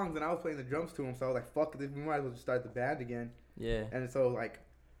the songs and I was playing the drums to him, so I was like, fuck this, we might as well just start the band again. Yeah. And so like,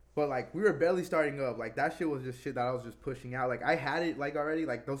 but like we were barely starting up. Like that shit was just shit that I was just pushing out. Like I had it like already.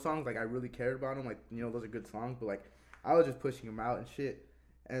 Like those songs, like I really cared about them. Like, you know, those are good songs. But like I was just pushing them out and shit.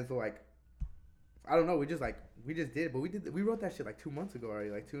 And so like, I don't know. We just did it. But we wrote that shit like 2 months ago already.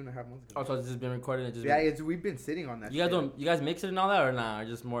 Like 2.5 months ago. Oh, so it's just been recorded and just we've been sitting on that. You guys mix it and all that, or nah? Or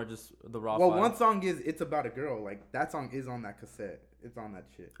just more just the raw. Well, file? one song is It's About a Girl. Like that song is on that cassette. It's on that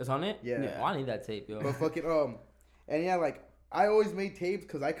shit. It's on it. Yeah. Oh, I need that tape, yo. But fucking and yeah, like I always made tapes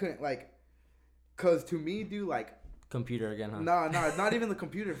because I couldn't like, cause to me, dude, like. Computer again, huh? No, not even the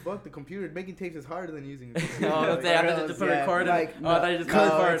computer. Fuck the computer. Making tapes is harder than using a computer. No, like, I have to just record it. Like, I thought you just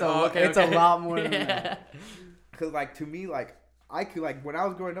record. Okay. It's a lot more than that. Cause like to me, like I could like when I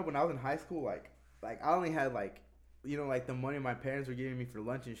was growing up, when I was in high school, like I only had like, you know, like the money my parents were giving me for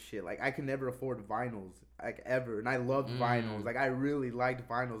lunch and shit. Like I could never afford vinyls, like ever. And I loved vinyls. Like I really liked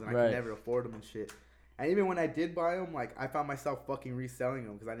vinyls, and I could never afford them and shit. And even when I did buy them, like I found myself fucking reselling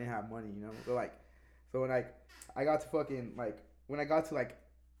them because I didn't have money, you know. So when I got to fucking like when I got to like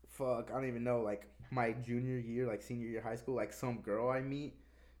fuck I don't even know like my junior year, like senior year of high school, like some girl I meet,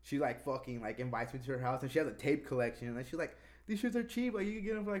 she like fucking like invites me to her house and she has a tape collection and she's like, these shirts are cheap, like you can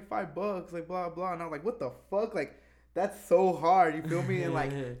get them for like $5, like blah blah. And I'm like, what the fuck, like that's so hard, you feel me? And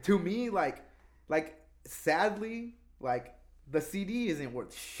like to me, like sadly, like the CD isn't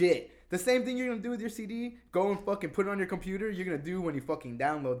worth shit. The same thing you're gonna do with your CD, go and fucking put it on your computer, you're gonna do when you fucking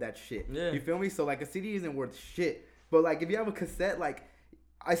download that shit. Yeah. You feel me? So like a CD isn't worth shit. But like if you have a cassette, like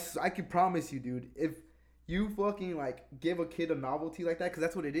I can promise you, dude, if you fucking like give a kid a novelty like that, because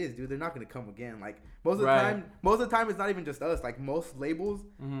that's what it is, dude. They're not gonna come again. Like most of the time, it's not even just us. Like most labels,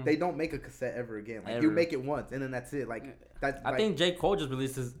 they don't make a cassette ever again. Like you make it once and then that's it. Like that's. I think J. Cole just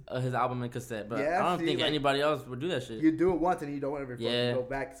released his album in cassette, but I don't think anybody else would do that shit. You do it once and you don't ever fucking go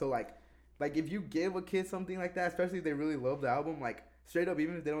back. So like if you give a kid something like that, especially if they really love the album, like straight up,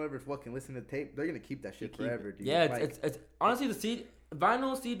 even if they don't ever fucking listen to the tape, they're gonna keep that shit forever, dude. Yeah, it's honestly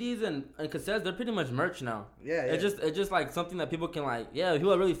vinyl CDs and cassettes, they're pretty much merch now. Yeah. It's just like something that people can like. Yeah,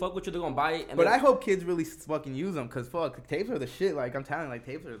 people that really fuck with you, they're gonna buy it. But I hope kids really fucking use them, cause fuck, tapes are the shit. Like I'm telling you, like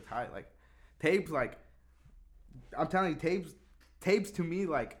tapes are tight. Like tapes, like I'm telling you, tapes to me,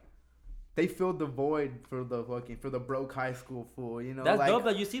 like they filled the void for the broke high school fool. You know, that's dope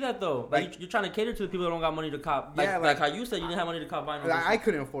that you see that though. Like you're trying to cater to the people that don't got money to cop. Like how you said you didn't have money to cop vinyl. I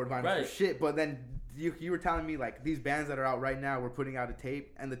couldn't afford vinyl for shit, but then. You were telling me like these bands that are out right now were putting out a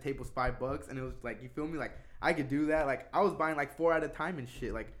tape and the tape was $5 and it was like, you feel me, like I could do that. Like I was buying like 4 at a time and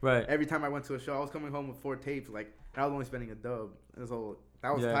shit. Like every time I went to a show I was coming home with 4 tapes, like, and I was only spending a dub, and so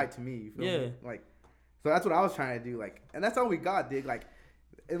that was tight to me, you feel me? Like so that's what I was trying to do, like, and that's all we got, dig. Like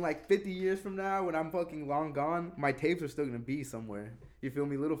in like 50 years from now when I'm fucking long gone, my tapes are still gonna be somewhere, you feel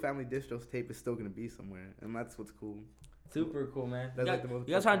me? Little Family Distro's tape is still gonna be somewhere, and that's what's cool. Super cool, man. You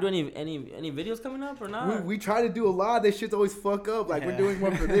guys trying to do any videos coming up or not? We try to do a lot. This shit's always fuck up. Like we're doing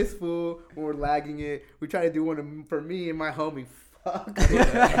one for this fool when we're lagging it. We try to do one for me and my homie. Fuck.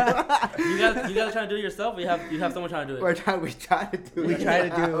 You guys trying to do it yourself? Or you have someone trying to do it? We try to do it. We try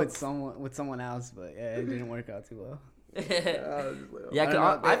to do it with someone else, but yeah, it didn't work out too well.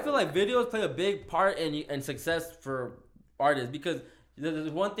 I feel like videos play a big part in success for artists, because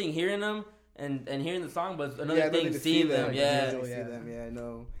there's one thing hearing them. And hearing the song, but another thing seeing them. Yeah, I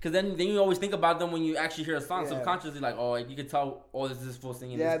know. Because then you always think about them when you actually hear a song subconsciously. Like, oh, you can tell, oh, this is full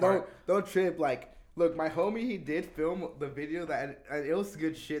singing. Yeah, don't trip. Like, look, my homie, he did film the video that, and it was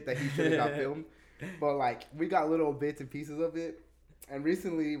good shit that he should have got filmed. But like we got little bits and pieces of it. And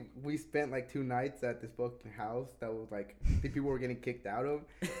recently we spent like 2 nights at this fucking house that was like the people were getting kicked out of.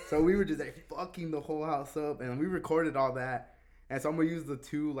 So we were just like fucking the whole house up, and we recorded all that. And so I'm gonna use the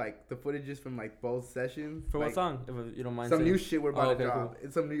footages from like both sessions. For like, what song? If you don't mind. Some saying. new shit we're about to drop. Cool.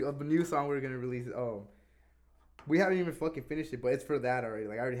 It's a new song we're gonna release. Oh, we haven't even fucking finished it, but it's for that already.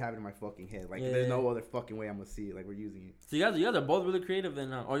 Like I already have it in my fucking head. Like there's no other fucking way I'm gonna see it. Like we're using it. So you guys are both really creative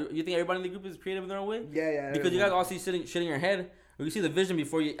then, or you think everybody in the group is creative in their own way? Yeah. Because you guys all see shit in your head. You see the vision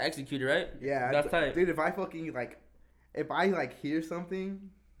before you execute it, right? Yeah, that's tight. Dude, if I hear something,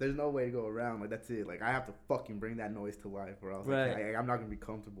 there's no way to go around. Like that's it. Like I have to fucking bring that noise to life, or else I'm not gonna be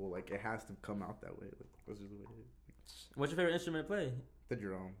comfortable. Like it has to come out that way. Like, that's just the way it is. What's your favorite instrument to play? The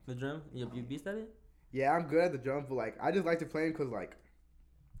drum. The drum? You beast at it? Yeah, I'm good at the drum, but like I just like to play them because like,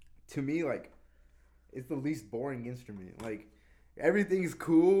 to me like, it's the least boring instrument. Like everything's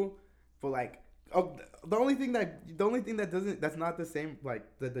cool, but like. Oh, the only thing that's not the same, like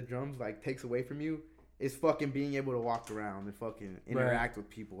the drums like takes away from you is fucking being able to walk around and fucking interact with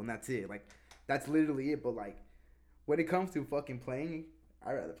people, and that's it. Like that's literally it. But like when it comes to fucking playing,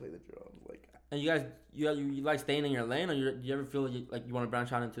 I'd rather play the drums. Like. And you like staying in your lane, or do you ever feel like you want to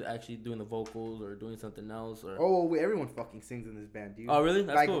branch out into actually doing the vocals or doing something else? Or everyone fucking sings in this band, dude. Oh really?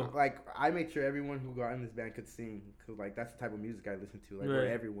 That's like, cool. Like I make sure everyone who got in this band could sing, cause like that's the type of music I listen to, like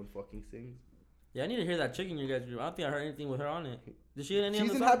where everyone fucking sings. Yeah, I need to hear that chick in your guys' group. I don't think I heard anything with her on it. Did she hit any? She's of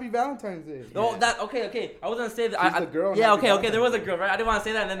the in songs? Happy Valentine's Day. Oh, that okay. I was gonna say that. She's the girl. Yeah, okay. There was a girl, right? I didn't want to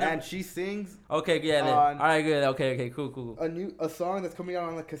say that. And she sings. Okay, yeah. All right, good. Okay, cool. A song that's coming out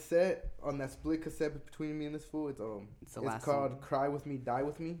on the cassette, on that split cassette between me and this fool. It's called song. "Cry with Me, Die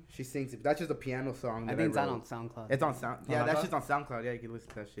with Me." She sings it. That's just a piano song. I think it's out on SoundCloud. It's on Sound. Yeah, that's just on SoundCloud. Yeah, you can listen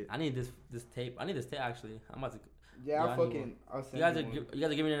to that shit. I need this tape. Actually. I'm about to. Yeah, I'll send you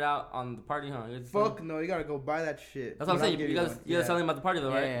guys are giving it out on the party, huh? Fuck no, you gotta go buy that shit. That's what I'm saying. You guys selling about the party though,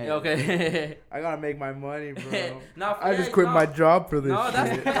 right? Yeah. Okay. I gotta make my money, bro. I just quit my job for this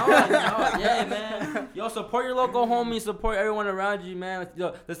shit. Yeah, man. Yo, support your local homies. Support everyone around you, man.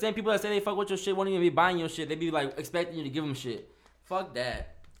 Yo, the same people that say they fuck with your shit won't even be buying your shit. They be like expecting you to give them shit. Fuck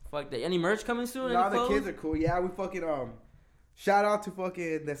that. Any merch coming soon? Nah, the kids are cool. Yeah, we fucking shout out to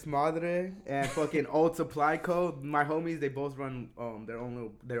fucking Desmadre and fucking Old Supply Co. My homies, they both run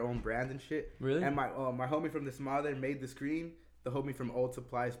their own brand and shit. Really? And my homie from Desmadre made the screen. The homie from Old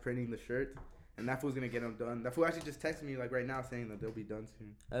Supply is printing the shirt, and that fool's gonna get them done. That fool actually just texted me like right now saying that they'll be done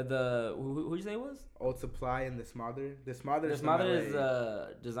soon. Who you say it was? Old Supply and Desmadre. Desmadre is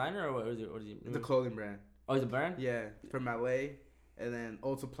a designer or what is he? It's a clothing brand. Oh, it's a brand? Yeah, from LA, and then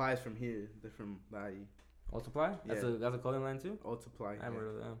Old Supply is from here. They're from Lahey. Old Supply? That's a clothing line too? Old Supply. I haven't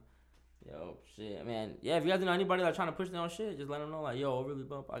heard of them. Yo, shit, man. Yeah, if you guys know anybody that's trying to push their own shit, just let them know. Like, yo, overly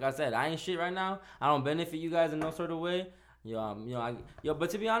bump. Like I said, I ain't shit right now. I don't benefit you guys in no sort of way. But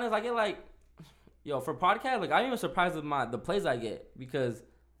to be honest, I get like, for podcast, like I'm even surprised with the plays I get because.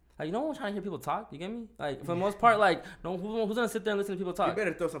 Like, no one's trying to hear people talk. You get me? Like, for the most part, like, no, who's gonna sit there and listen to people talk? You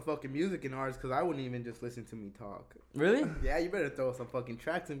better throw some fucking music in ours, because I wouldn't even just listen to me talk. Really? Yeah, you better throw some fucking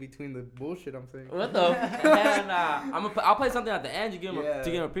tracks in between the bullshit I'm saying. What the? I'll play something at the end. You give them to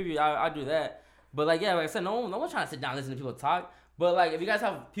give them a preview. I'll do that. But like, yeah, like I said, no one's trying to sit down and listen to people talk. But like, if you guys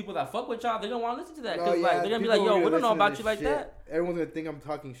have people that fuck with y'all, they're gonna want to listen to that. Cause like, they're gonna be like, yo, we don't know about you like that. Everyone's gonna think I'm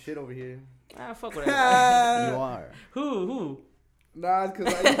talking shit over here. Fuck with everybody. You are. Who? Nah, it's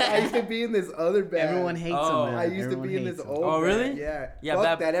because I used to be in this other band. Everyone hates them, man. I used to be in this old band. Oh, really? Yeah.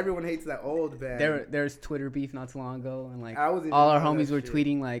 Fuck that. Everyone hates that old band. There's Twitter beef not too long ago, and like all our homies were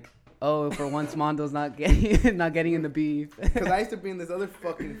tweeting like, "Oh, for once Mondo's not getting in the beef." Because I used to be in this other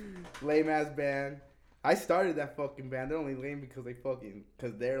fucking lame ass band. I started that fucking band. They're only lame because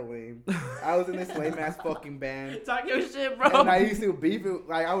they're lame. I was in this lame ass fucking band. Talk your shit, bro. And I used to beef it,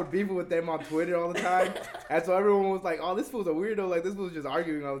 like I would beef it with them on Twitter all the time. And so everyone was like, "Oh, this fool's a weirdo. Like this fool's just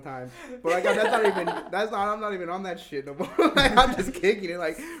arguing all the time." But like I'm not even on that shit no more. Like I'm just kicking it.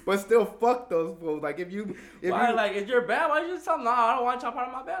 Like, but still, fuck those fools. Like if it's your band, why you just tell them, "No, I don't want y'all part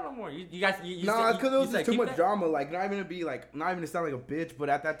of my band no more." You guys, nah, it's because it was just too much drama. Like not even to sound like a bitch, but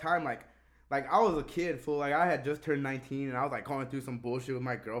at that time, like I was a kid, fool. Like I had just turned 19, and I was like going through some bullshit with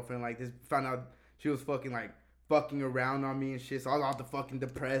my girlfriend. Like just found out she was fucking around on me and shit. So I was all the fucking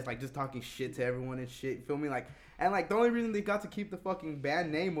depressed, like just talking shit to everyone and shit. You feel me? Like, and like the only reason they got to keep the fucking band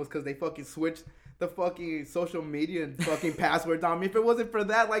name was because they fucking switched the fucking social media and fucking passwords on me. If it wasn't for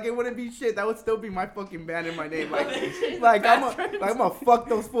that, like, it wouldn't be shit. That would still be my fucking band in my name. Like I'm gonna fuck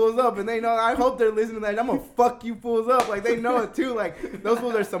those fools up, and they know. I hope they're listening to that. I'm gonna fuck you fools up. Like, they know it too. Like, those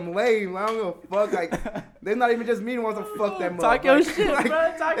fools are some lame. I don't give a fuck. Like, they're not even just me who wants to fuck them up. Talk your Like, shit,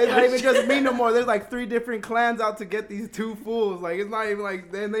 bro. Talk it's your not even shit. just me no more. There's like 3 different clans out to get these 2 fools. Like, it's not even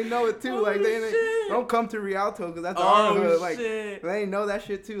like, then they know it too. Oh, Like, they shit. don't come to Rialto because that's our hood. Like, shit. they know that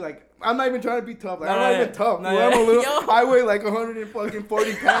shit too. Like, I'm not even trying to be tough. Like, No, I'm not yeah. even tough. No, fool. yeah. I'm a little. Yo. I weigh like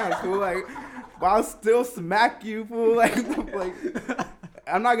 140 pounds. Fool. Like, but I'll still smack you, fool. Like,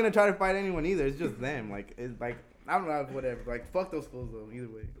 I'm not gonna try to fight anyone either. It's just them. Like, it's like, I don't know, whatever. Like, fuck those fools though. Either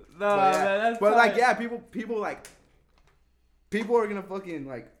way. No, But, yeah. man, that's But like, tight. yeah, people are gonna fucking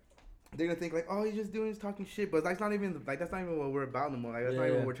like. They're gonna think like, oh, he's just talking shit, but that's not even what we're about no more. Like, that's not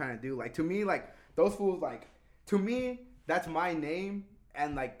even what we're trying to do. Like, to me, like, those fools, like, to me, that's my name,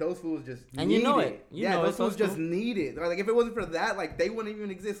 and like, those fools just And need you know it. it. You Yeah, know those it, so fools it's just cool. need it. Like, if it wasn't for that, like, they wouldn't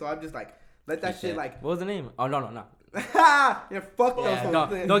even exist. So I'm just like, let that shit like, What was the name? Oh, no. yeah, fuck those Yeah,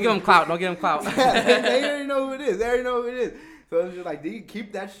 fools. don't give him clout. Don't give him clout. They already know who it is. So it's just like, dude,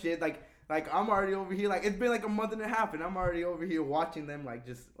 keep that shit. Like, I'm already over here. Like, it's been like a month and a half, and I'm already over here watching them, like,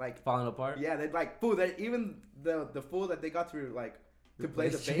 just like Falling apart. yeah, they like fool. They even the fool that they got to like to play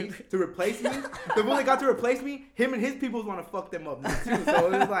the Replace you. bass to replace me. The fool that got to replace me, him and his people want to fuck them up now too.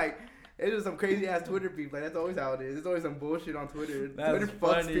 So it's like. It's just some crazy ass Twitter beef. Like, that's always how it is. There's always some bullshit on Twitter. That's Twitter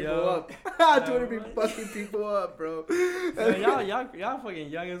fucks funny, people yo. up. Twitter be fucking people up, bro. Yo, y'all fucking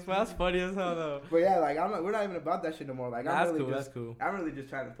young as well. That's funny as hell though. But yeah, like, we're not even about that shit no more. Like, That's I'm really cool. just, That's cool. I'm really just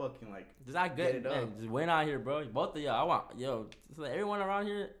trying to fucking like. Just not Get good, it man. up. Just win out here, bro. Both of y'all. So everyone around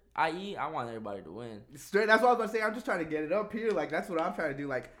here, I want everybody to win. Straight. That's what I was gonna say. I'm just trying to get it up here. Like, that's what I'm trying to do.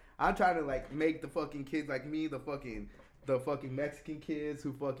 Like, I'm trying to like make the fucking kids like me, the fucking Mexican kids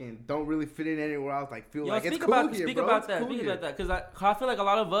who fucking don't really fit in anywhere else, like, feel like it's cool here, bro. Speak about It's that, because I feel like a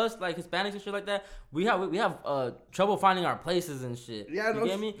lot of us, like Hispanics and shit like that, we have trouble finding our places and shit. Yeah, you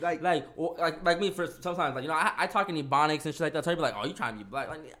get me? Like me for sometimes, like, you know, I talk in Ebonics and shit like that. So I be like, oh, you trying to be black?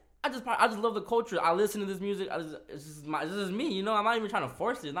 Like, I just love the culture. I listen to this music. This is me. You know, I'm not even trying to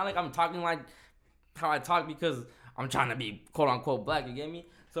force it. It's not like I'm talking like how I talk because I'm trying to be quote unquote black. You get me?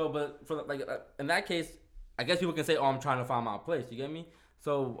 So, but for like in that case, I guess people can say, oh, I'm trying to find my place. You get me?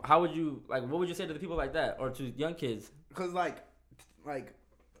 So how would you, like, what would you say to the people like that or to young kids? Cause like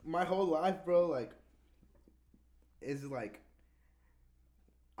my whole life, bro, like, is like,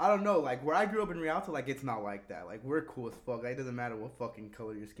 I don't know, like, where I grew up in Rialto, like, it's not like that. Like, we're cool as fuck. Like, it doesn't matter what fucking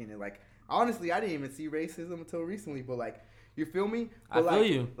color your skin is. Like, honestly, I didn't even see racism until recently, but like, you feel me? But I feel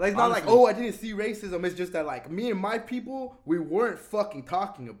you. Like, it's not like, Honestly. oh, I didn't see racism. It's just that, like, me and my people, we weren't fucking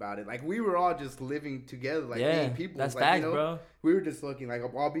talking about it. Like, we were all just living together, like, Yeah, being people. that's like, facts, you know, bro. we were just looking, like,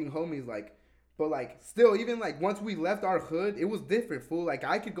 all being homies, like, but, like, still, even, like, once we left our hood, it was different, fool. Like,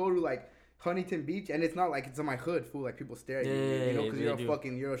 I could go to, like, Huntington Beach, and it's not like it's in my hood, fool. Like, people stare at you, you know,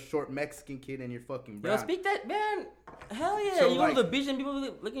 because you're a short Mexican kid and you're fucking brown. Yo, speak that, man. Hell yeah. So, you like, go to the beach and people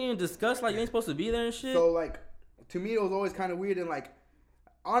looking at you in disgust like you ain't supposed to be there and shit. So, like, to me, it was always kind of weird, and, like,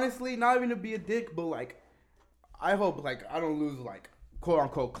 honestly, not even to be a dick, but, like, I hope, like, I don't lose, like,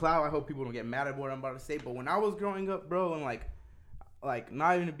 quote-unquote clout. I hope people don't get mad at what I'm about to say, but when I was growing up, bro, and, like,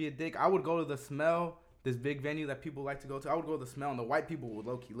 not even to be a dick, I would go to the Smell, this big venue that people like to go to. I would go to the Smell, and the white people would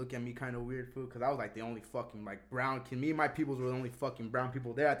low-key look at me kind of weird, fool, because I was, like, the only fucking, like, brown kid. Me and my peoples were the only fucking brown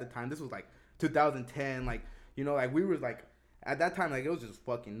people there at the time. This was, like, 2010, like, you know, like, we were, like, at that time, like, it was just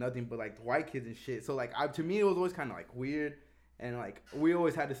fucking nothing but, like, white kids and shit. So, like, to me, it was always kind of, like, weird. And, like, we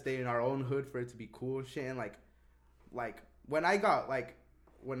always had to stay in our own hood for it to be cool and shit. And, like when I got, like,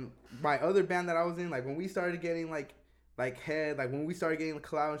 when my other band that I was in, like, when we started getting, like, head, like, when we started getting the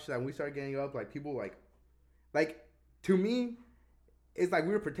clout and shit, like, when we started getting up, like, people, like, to me, it's like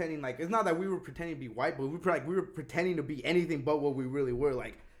we were pretending, like, it's not that we were pretending to be white, but we were pretending to be anything but what we really were.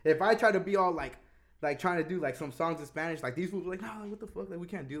 Like, if I tried to be all, like, trying to do, like, some songs in Spanish, like, these people were like, no, what the fuck, like, we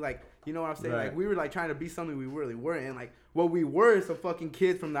can't do, like, you know what I'm saying? Right. Like, we were, like, trying to be something we really weren't, and, like, what we were is some fucking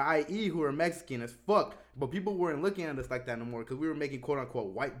kids from the IE who are Mexican as fuck, but people weren't looking at us like that no more, because we were making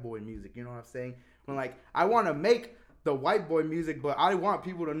quote-unquote white boy music, you know what I'm saying? When, like, I want to make the white boy music, but I want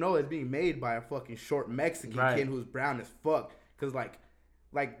people to know it's being made by a fucking short Mexican kid who's brown as fuck, because, like,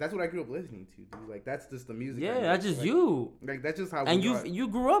 that's what I grew up listening to, dude. Like, that's just the music. Yeah, that's just, like, you. Like, that's just how. And you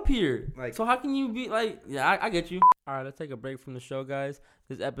grew up here. Like, so how can you be like? Yeah, I get you. All right, let's take a break from the show, guys.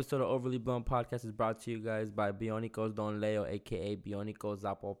 This episode of Overly Blown Podcast is brought to you guys by Bionicos Don Leo, aka Bionicos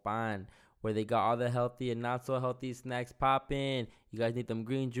Zapopan. where they got all the healthy and not so healthy snacks popping. You guys need them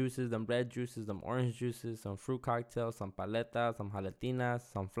green juices, them red juices, them orange juices, some fruit cocktails, some paletas, some jalatinas,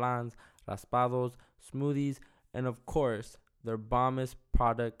 some flans, raspados, smoothies, and of course, their bombest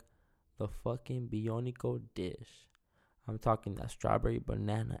product, the fucking Bionico dish. I'm talking that strawberry,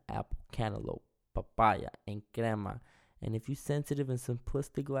 banana, apple, cantaloupe, papaya, and crema. And if you sensitive and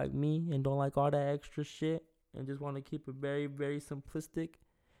simplistic like me and don't like all that extra shit and just want to keep it very, very simplistic,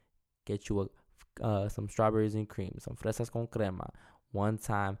 get you some strawberries and cream, some fresas con crema. One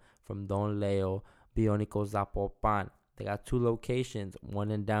time from Don Leo, Bionico Zapopan. They got 2 locations, one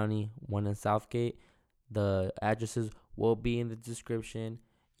in Downey, one in Southgate. The addresses will be in the description.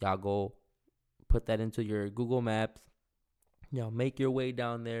 Y'all go put that into your Google Maps. Y'all make your way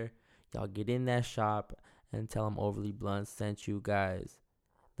down there. Y'all get in that shop and tell them Overly Blunt sent you guys.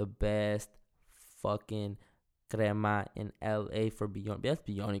 The best fucking crema in LA for Bionico. That's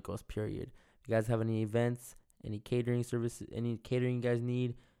Bionicos, period. If you guys have any events, any catering services, any catering you guys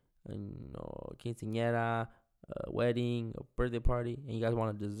need, quinceañera, a wedding, a birthday party, and you guys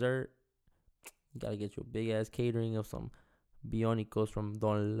want a dessert, you gotta get you a big ass catering of some Bionicos from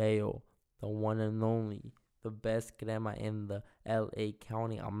Don Leo, the one and only, the best crema in the LA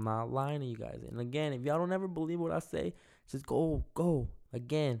County. I'm not lying to you guys. And again, if y'all don't ever believe what I say, just go.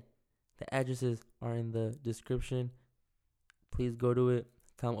 Again, the addresses are in the description. Please go to it.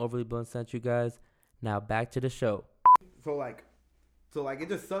 Tell them Overly Blunt sent you guys. Now back to the show. So it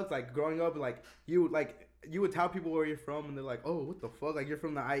just sucks. Like growing up, like you would tell people where you're from, and they're like, "Oh, what the fuck? Like you're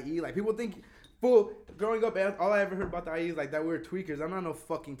from the IE?" Like people think, growing up, all I ever heard about the IE is like that we're tweakers. I'm not no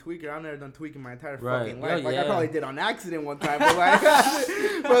fucking tweaker. I've never done tweaking my entire fucking life. I probably did on accident one time, but like,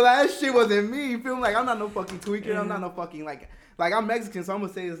 but that shit wasn't me. You feel me? Like I'm not no fucking tweaker. I'm not no fucking like I'm Mexican, so I'm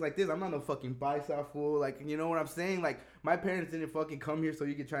gonna say this like this. I'm not no fucking bicep fool. Like, you know what I'm saying? Like my parents didn't fucking come here so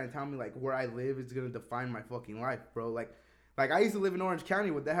you could try and tell me like where I live is gonna define my fucking life, bro. Like I used to live in Orange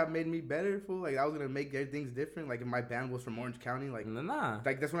County. Would that have made me better, fool? Like I was gonna make things different. Like if my band was from Orange County, like nah.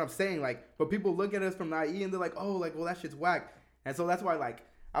 Like that's what I'm saying. Like, but people look at us from the IE and they're like, oh, like well that shit's whack. And so that's why like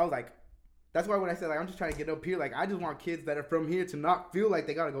I was like, that's why when I said like I'm just trying to get up here, like I just want kids that are from here to not feel like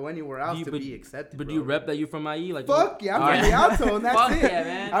they gotta go anywhere else to be accepted. But bro. do you rep that you from IE? Like fuck yeah, I'm from Rialto and that's fuck it. Yeah,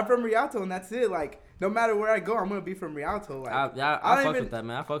 man. I'm from Rialto and that's it. Like no matter where I go, I'm gonna be from Rialto. Like I fuck with that,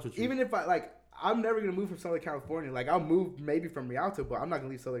 man. I fuck with you. Even if I'm never gonna move from Southern California. Like I'll move maybe from Rialto, but I'm not gonna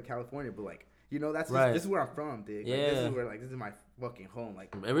leave Southern California. But like, you know, that's just, this is where I'm from, dude. Yeah. Like, this is my fucking home.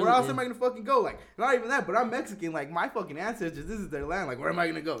 Like where else am I gonna fucking go? Like not even that, but I'm Mexican. Like my fucking ancestors, this is their land. Like where am I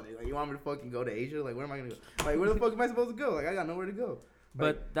gonna go, dude? Like you want me to fucking go to Asia? Like where am I gonna go? Like where the fuck am I supposed to go? Like I got nowhere to go.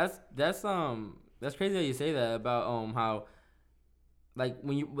 Like, but that's crazy that you say that about how. Like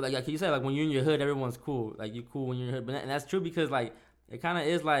when you you say like when you're in your hood, everyone's cool. Like you cool when you're in your hood, and that's true because like it kind of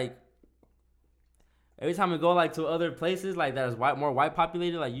is like every time we go like to other places like that is more white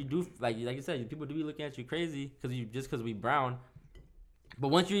populated, like you do like you said, people do be looking at you crazy because we brown. But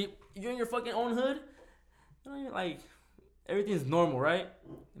once you're in your fucking own hood, you know, you're like everything's normal, right?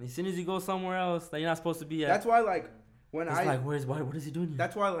 And as soon as you go somewhere else that you're not supposed to be at, that's why like what is he doing here?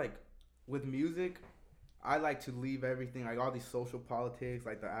 That's why like with music, I like to leave everything, like all these social politics,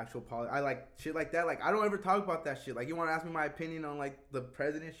 like the actual I like shit like that. Like I don't ever talk about that shit. Like you want to ask me my opinion on like the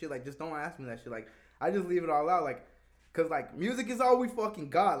president shit, like just don't ask me that shit. Like I just leave it all out, like, cause like music is all we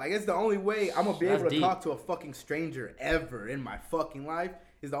fucking got. Like it's the only way I'm gonna be able to talk to a fucking stranger ever in my fucking life.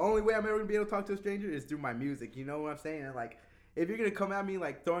 Is the only way I'm ever gonna be able to talk to a stranger is through my music. You know what I'm saying? And like, if you're gonna come at me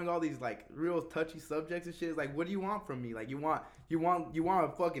like throwing all these like real touchy subjects and shit, it's like, what do you want from me? Like you want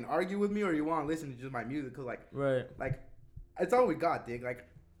to fucking argue with me, or you want to listen to just my music? Cause like, like, it's all we got, dig. Like,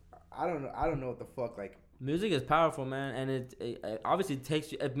 I don't know what the fuck like. Music is powerful, man, and it obviously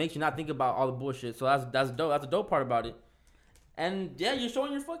it makes you not think about all the bullshit. So that's dope. That's the dope part about it. And yeah, you're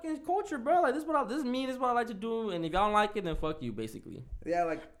showing your fucking culture, bro. Like this is me. This is what I like to do. And if y'all don't like it, then fuck you, basically. Yeah,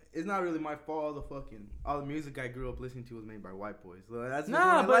 like it's not really my fault. All the music I grew up listening to was made by white boys. So that's just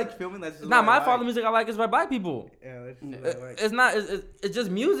but like filming. That's just it's not my fault. The music I like is by black people. Yeah, that's just what I like. It's not. It's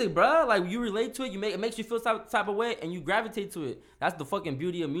just music, bro. Like you relate to it. It makes you feel type of way, and you gravitate to it. That's the fucking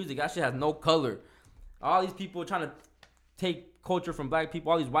beauty of music. That shit has no color. All these people trying to take culture from black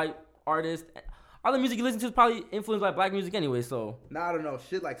people. All these white artists. All the music you listen to is probably influenced by black music anyway. So. Nah, I don't know.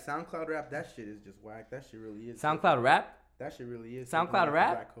 Shit like SoundCloud rap. That shit is just whack. That shit really is. SoundCloud rap. That shit really is. SoundCloud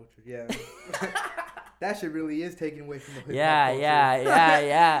rap? Black culture. Yeah. That shit really is taken away from the hip hop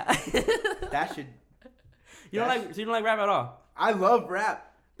Yeah. That shit. You don't like rap at all? I love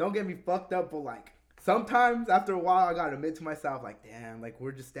rap. Don't get me fucked up, but like sometimes after a while I gotta admit to myself, like, damn, like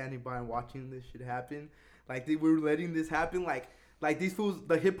we're just standing by and watching this shit happen. Like we're letting this happen. Like Like these fools,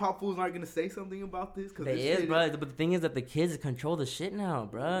 the hip hop fools aren't gonna say something about this because They is, bro. But the thing is that the kids control the shit now,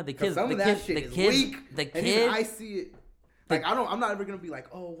 bro. The kids, some the of that kids, shit the is kids, weak. the And kids. even I see it. Like I'm not ever gonna be like,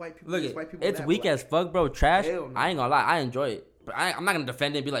 oh, white people. Look, this, white people it's that, weak but, as fuck, bro. Trash. Hell no. I ain't gonna lie, I enjoy it, but I'm not gonna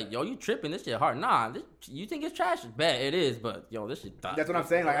defend it and be like, yo, you tripping? This shit hard. Nah, you think it's trash? Bet it is, but yo, this shit. That's what I'm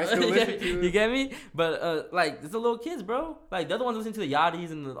saying. Like I still listen to it. You get me? But like, it's the little kids, bro. Like they're the ones listening to the Yachties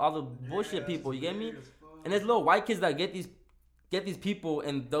and all the bullshit people. You get me? And there's little white kids that get these people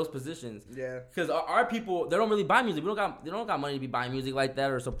in those positions. Yeah. Because our people, they don't really buy music. They don't got money to be buying music like that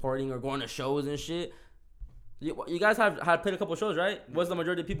or supporting or going to shows and shit. You guys have played a couple shows, right? What's the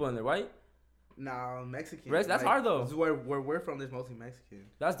majority of people in there, white? Nah, Mexican. That's like, hard though. This is where we're from. There's mostly Mexican.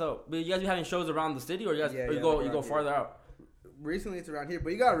 That's dope. But you guys be having shows around the city, or you guys Yeah, or you yeah, go around farther here. out? Recently, it's around here,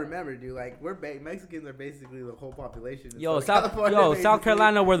 but you gotta remember, dude. Like Mexicans are basically the whole population. in South California, South basically.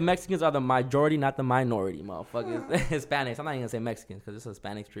 Carolina, where the Mexicans are the majority, not the minority, motherfuckers. Hispanics. I'm not even gonna say Mexicans because it's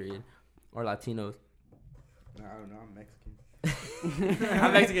Hispanics, period, or Latinos. Nah, I don't know. I'm Mexican.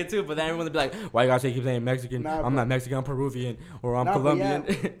 I'm Mexican too, but then everyone will be like, "Why you guys keep saying Mexican? Nah, I'm not Mexican. I'm Peruvian, or I'm Nah, but Colombian."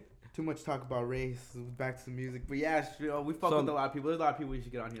 yeah. Too much talk about race. Back to some music, but yeah, we fuck with a lot of people. There's a lot of people we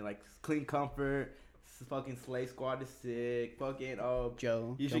should get on here, like Clean Comfort, fucking Slay Squad is sick, fucking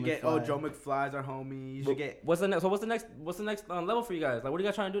Joe. You Joe should get McFly. Joe McFly's our homie. You should get. What's the next? So what's the next level for you guys? Like, what are you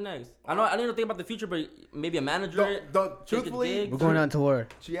guys trying to do next? I know I didn't think about the future, but maybe a manager. Truthfully, We're going on tour.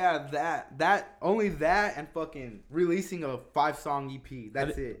 yeah, that only that and fucking releasing a 5-song EP.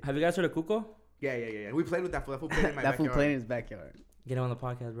 That's it. Have you guys heard of Cuco? Yeah. We played with that fool. That fool played in my That fool backyard. played in his backyard. Get him on the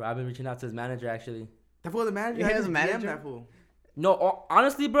podcast, bro. I've been reaching out to his manager actually. That fool the manager. He I has just a DM manager? That fool. No,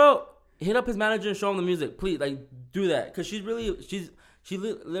 honestly, bro, hit up his manager and show him the music, please. Like, do that, cause she recently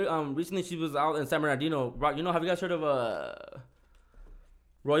she was out in San Bernardino. You know, have you guys heard of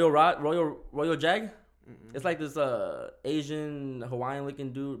Royal Jag? It's like this Asian Hawaiian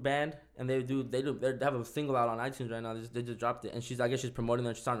looking dude band, and they have a single out on iTunes right now. They just dropped it, and I guess she's promoting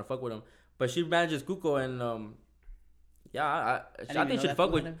them. She's starting to fuck with them, but she manages Cuco, and I think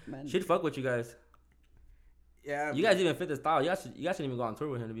she'd fuck with you guys. Yeah. You guys even fit the style. You guys shouldn't even go on tour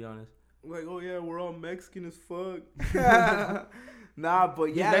with him, to be honest. Like, oh yeah, we're all Mexican as fuck. Nah, but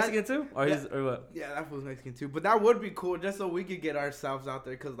He's yeah, Mexican too, or yeah. he's or what? Yeah, that fool's Mexican too. But that would be cool, just so we could get ourselves out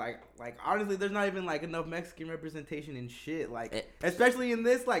there. Cause like honestly, there's not even like enough Mexican representation in shit. Like, especially in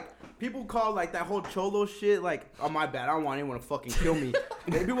this, like people call like that whole cholo shit. Like, oh my bad, I don't want anyone to fucking kill me.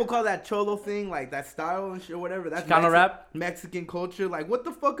 People call that cholo thing, like that style and shit, whatever. That's Chicano rap, Mexican culture. Like, what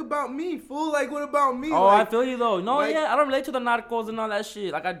the fuck about me, fool? Like, what about me? Oh, like, I feel you though. No, like- yeah, I don't relate to the narcos and all that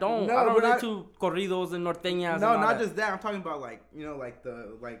shit. Like I don't relate to corridos and norteñas. No, and all not that. just that. I'm talking about like, you know, like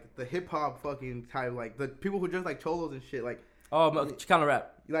the hip hop fucking type, like the people who dress like cholos and shit. Like Chicano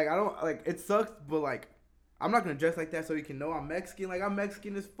rap. I don't like it sucks, but like I'm not gonna dress like that so you can know I'm Mexican. Like I'm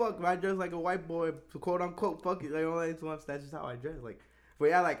Mexican as fuck. If I dress like a white boy, quote unquote, fuck it. Like that's just how I dress. Like, but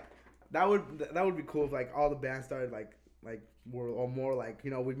yeah, like that would be cool if like all the bands started like more like,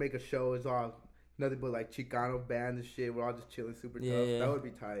 you know, we'd make a show. It's all nothing but like Chicano bands and shit. We're all just chilling super tough. Yeah. That would be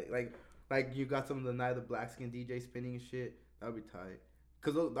tight. Like you got some of the Night of the Black Skin DJ spinning and shit. That would be tight.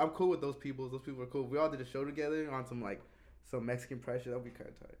 Cause I'm cool with those people. Those people are cool. We all did a show together on some Mexican pressure. That would be kind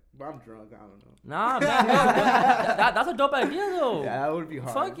of tight. But I'm drunk. I don't know. Nah, man, that's a dope idea though. Yeah, that would be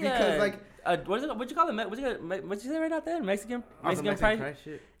hard. Fuck yeah. Because like, what you call it? What you say right out there? Mexican Mexican pride.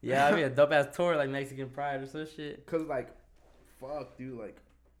 shit. Yeah, I mean a dope ass tour like Mexican pride or some shit. Cause like, fuck, dude, like.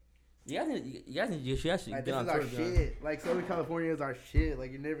 You guys need to actually Like, get this on is our tour, bro. shit. Like, Southern California is our shit.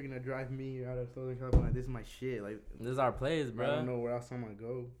 Like, you're never gonna drive me out of Southern California. This is my shit. Like, This is our place, I bro. don't know where else I'm gonna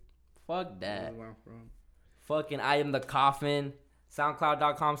go. Fuck that. This is where I'm from. Fucking IAmTheCoffin.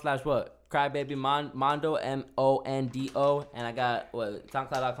 SoundCloud.com/ what? Crybaby Mondo MONDO. And I got what?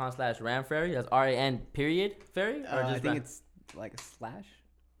 SoundCloud.com/ Ranferry. That's RAN period Ferry. Or I just think it's like a slash.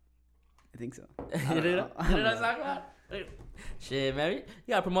 I think so. Hit it up. Hit it on SoundCloud. Shit, man. You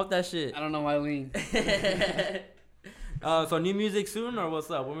gotta promote that shit. I don't know why lean. So new music soon or what's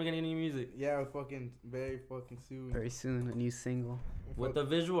up? When we gonna get new music? Yeah, fucking very fucking soon. Very soon, a new single. With the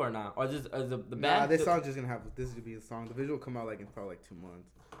visual or not? Or just the band? Nah, this song's just gonna have this is gonna be a song. The visual come out like in probably like 2 months.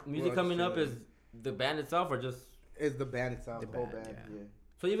 Music Well, coming up shit. is the band itself or just? It's the band itself, the whole band, band. yeah. Yeah.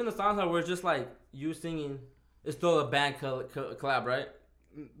 So even the songs where it's just like you singing, it's still a band collab, right?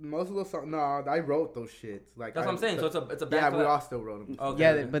 Most of those songs, no, I wrote those shits. Like That's what I'm saying. So it's a band yeah, collab. we all still wrote them. Okay.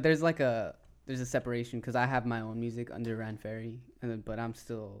 Yeah, but there's like there's a separation because I have my own music under Ran Ferry, but I'm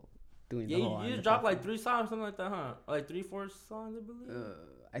still doing the whole. Yeah, you just dropped like 3 songs, something like that, huh? Or like 3-4 songs, I believe.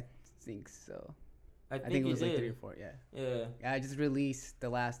 I think so. I I think it was like 3 or 4. Yeah. Yeah. Yeah, I just released the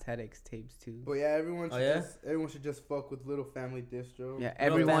last Headaches tapes too. But yeah, everyone should Oh, yeah? everyone should just fuck with Little Family Distro. Yeah,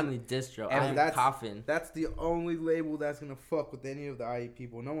 Everyone. everyone. Family distro. that's- IAmTheCoffin. That's the only label that's gonna fuck with any of the IE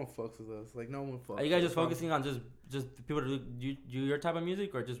people. No one fucks with us. Like no one fucks. Are you guys with just us. focusing on just people to do your type of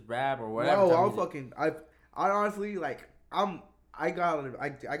music or just rap or whatever? No, type I'm of music? fucking. I honestly like. I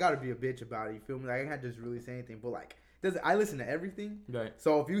gotta be a bitch about it. You feel me? Like I can't just really say anything. But like, I listen to everything. Right.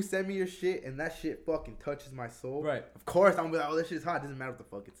 So if you send me your shit and that shit fucking touches my soul, Right. of course I'm gonna be like, oh, this shit's hot. It doesn't matter what the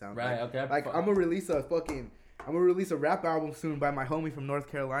fuck it sounds Right. like. Okay. Like I'm gonna release a rap album soon by my homie from North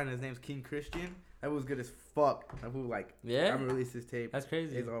Carolina. His name's King Christian. That was good as fuck. That fool like. Yeah. I'm gonna release his tape. That's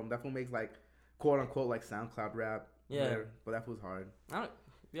crazy. That fool makes like, quote unquote, like SoundCloud rap. Yeah. Whatever. But that fool's hard.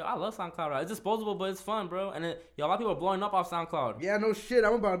 I love SoundCloud. Right? It's disposable, but it's fun, bro. And a lot of people are blowing up off SoundCloud. Yeah, no shit.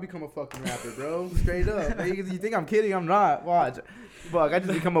 I'm about to become a fucking rapper, bro. Straight up. Like, you think I'm kidding? I'm not. Watch. Fuck, I just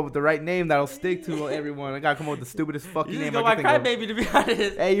need to come up with the right name that'll stick to everyone. I gotta come up with the stupidest fucking You name. just go by Crybaby, to be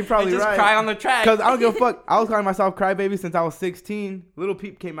honest. Hey, you're probably just right. cry on the track. Because I don't give a fuck. I was calling myself Crybaby since I was 16. Little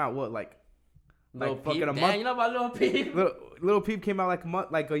Peep came out, what, like Lil fucking Peep. a Damn, month? you know about Lil Peep? Little Peep came out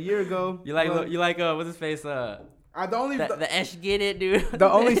like a year ago. You like what's his face? The only The Esh get it, dude.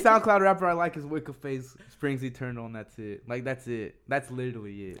 the only SoundCloud rapper I like is Wicked Face, Springs Eternal, and that's it. Like that's it. That's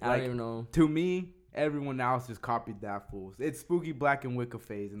literally it. I Like, don't even know. to me, everyone else just copied that fool. It's Spooky Black and Wicked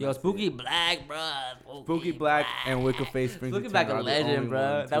Face. And Yo, that's Spooky it. Black, bro. Spooky Black and Wicked Face, Springs Spooky Eternal Black a are the only legend, bro.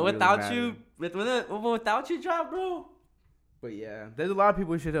 ones That who really without matter. you, without you drop, bro. But yeah, there's a lot of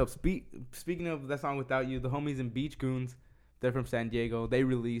people who should help. Speaking of that song Without You, the homies in Beach Goons, they're from San Diego.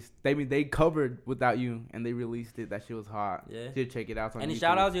 They covered Without You and they released it. That shit was hot. Yeah. You should check it out. It's on Any YouTube.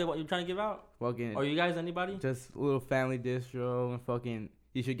 shout outs you trying to give out? Fucking Or you guys, anybody? just a little family distro and fucking.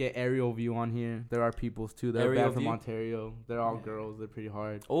 You should get Aerial View on here. There are peoples too. They're a Aerial band from View? Ontario. They're all girls. They're pretty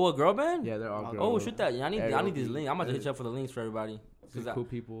hard. Oh, a girl band? Yeah, they're all girls. Oh, shoot that. Yeah, I Aerial need these View. links. I'm about to hit you up for the links for everybody. Just cool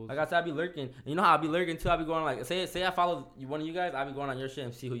people. Like I said, I be lurking. And you know how I be lurking too? I be going like, say I follow one of you guys, I be going on your shit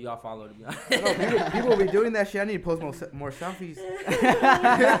and see who y'all follow, to be honest. No, people be doing that shit. I need to post more selfies.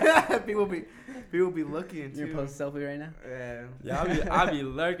 people be looking You're too. post selfie right now. Yeah. Yeah, I be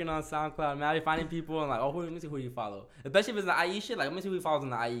lurking on SoundCloud, man. I be finding people and like, let me see who you follow. Especially if it's the IE shit, like, let me see who you follows on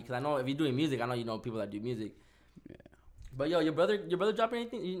the IE. Because I know if you're doing music, I know you know people that do music. Yeah. But yo, your brother dropping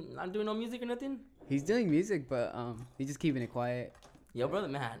anything? You not doing no music or nothing? He's doing music, but he's just keeping it quiet. Yo, brother,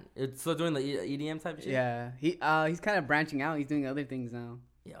 man, it's still doing the EDM type of shit. Yeah, he's kind of branching out. He's doing other things now.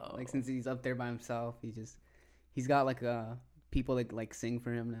 Yo, Like since he's up there by himself, he's got like people that like sing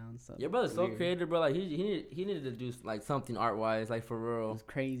for him now and stuff. your brother's so Weird. creative, bro. Like he needed to do like something art wise, like for real. It's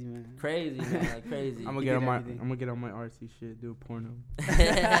crazy, man. Crazy, man, like crazy. I'm He gonna did everything. get on my artsy shit. Do a porno.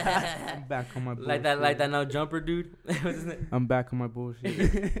 I'm back on my bullshit. like that no jumper dude. What's his name? I'm back on my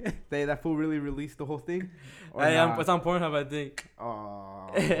bullshit. That fool really released the whole thing? Or not? It's on Pornhub, I think. Oh,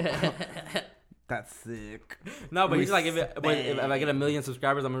 that's sick. No, but he's like, if I get 1 million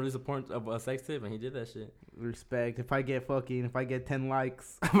subscribers, I'm gonna release a sex tape, and he did that shit. Respect. If I get 10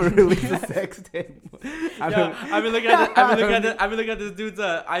 likes, I'm gonna release a sex tape. I've been looking at this dude's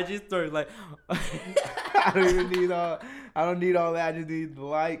IG story, like, I don't need all that. I just need the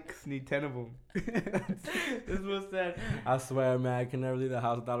likes. Need 10 of them. this was said. I swear, man, I can never leave the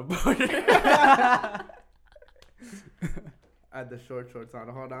house without a boner. I had the shorts on.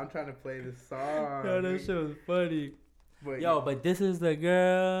 Hold on, I'm trying to play this song. Yo, that shit was funny. But But this is the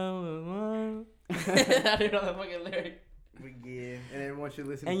girl. I didn't know the fucking lyric. yeah, and everyone should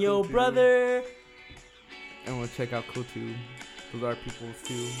listen. And to yo, Cool brother. and we'll check out Cool Too. Those are people's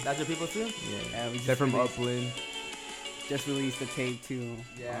too. That's your people too? Yeah, we just They're from released- Upland. Just released the tape too.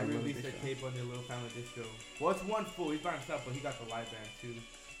 Yeah, I on Little released a Distro. tape on the Little Family Distro. Well, it's one fool. He's by himself, but he got the live band too.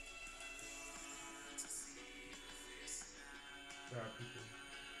 There are people.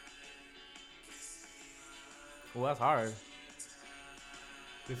 Well, that's hard.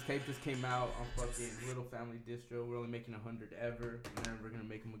 This tape just came out on fucking Little Family Distro. We're only making 100 ever, and then we're gonna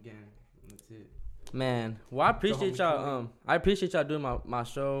make them again. And that's it. Man, well, I appreciate y'all. I appreciate y'all doing my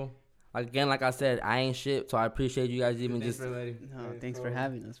show. Again, like I said, I ain't shit, so I appreciate you guys even Thanks just for letting. No, thanks for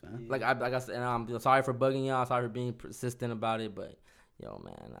having us, man. like I said. And I'm sorry for bugging y'all. Sorry for being persistent about it, but yo,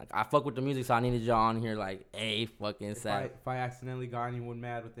 man, like I fuck with the music, so I needed y'all on here. Like, fucking sad. If I accidentally got anyone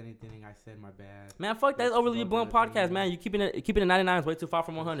mad with anything I said, my bad. Man, fuck that overly Don't blunt do that, podcast, man. You keeping it 99 is way too far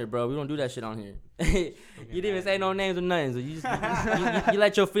from 100, bro. We don't do that shit on here. You didn't even say no names or nothing. So you just you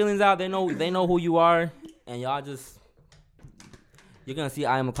let your feelings out. They know who you are, and y'all just you're gonna see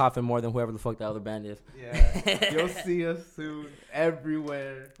IAmTheCoffin more than whoever the fuck the other band is. Yeah, you'll see us soon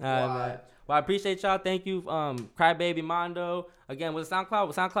everywhere. All right, man. Well, I appreciate y'all. Thank you, Crybaby Mondo. Again, with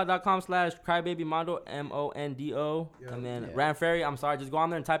SoundCloud, SoundCloud.com/CrybabyMondo, MONDO. Yeah. And then Yeah. Ran Ferry. I'm sorry, just go on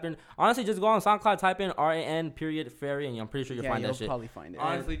there and type in. Honestly, just go on SoundCloud, type in RAN.Ferry, and I'm pretty sure you'll find that shit. Probably find it.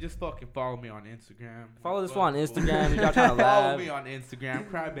 Honestly, just fucking follow me on Instagram. Follow this fool on Instagram. Y'all trying to Follow laugh. me on Instagram,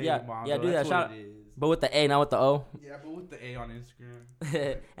 Crybaby Yeah, Mondo. yeah, do that. That's Shout what it is. But with the A, not with the O. Yeah, but with the A on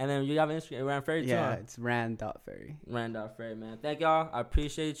Instagram. And then you have Instagram, Ran Ferry too. Yeah, Huh? it's Ran.Ferry. Ran.Ferry, man. Thank y'all. I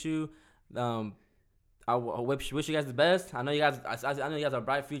appreciate you. I wish you guys the best. I know you guys. I know you guys have a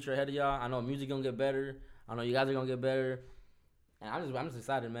bright future ahead of y'all. I know music gonna get better. I know you guys are gonna get better. And I'm just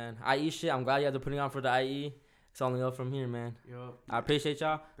excited, man. IE shit. I'm glad you guys are putting on for the IE. It's only up from here, man. Yup. I appreciate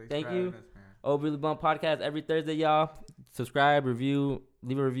y'all. Thank you. Us, man. Overly Bump Podcast every Thursday, y'all. Subscribe, review,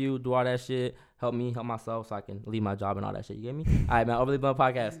 leave a review, do all that shit. Help me, help myself, so I can leave my job and all that shit. You get me? All right, man. Overly Bump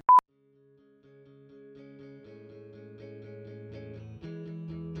Podcast.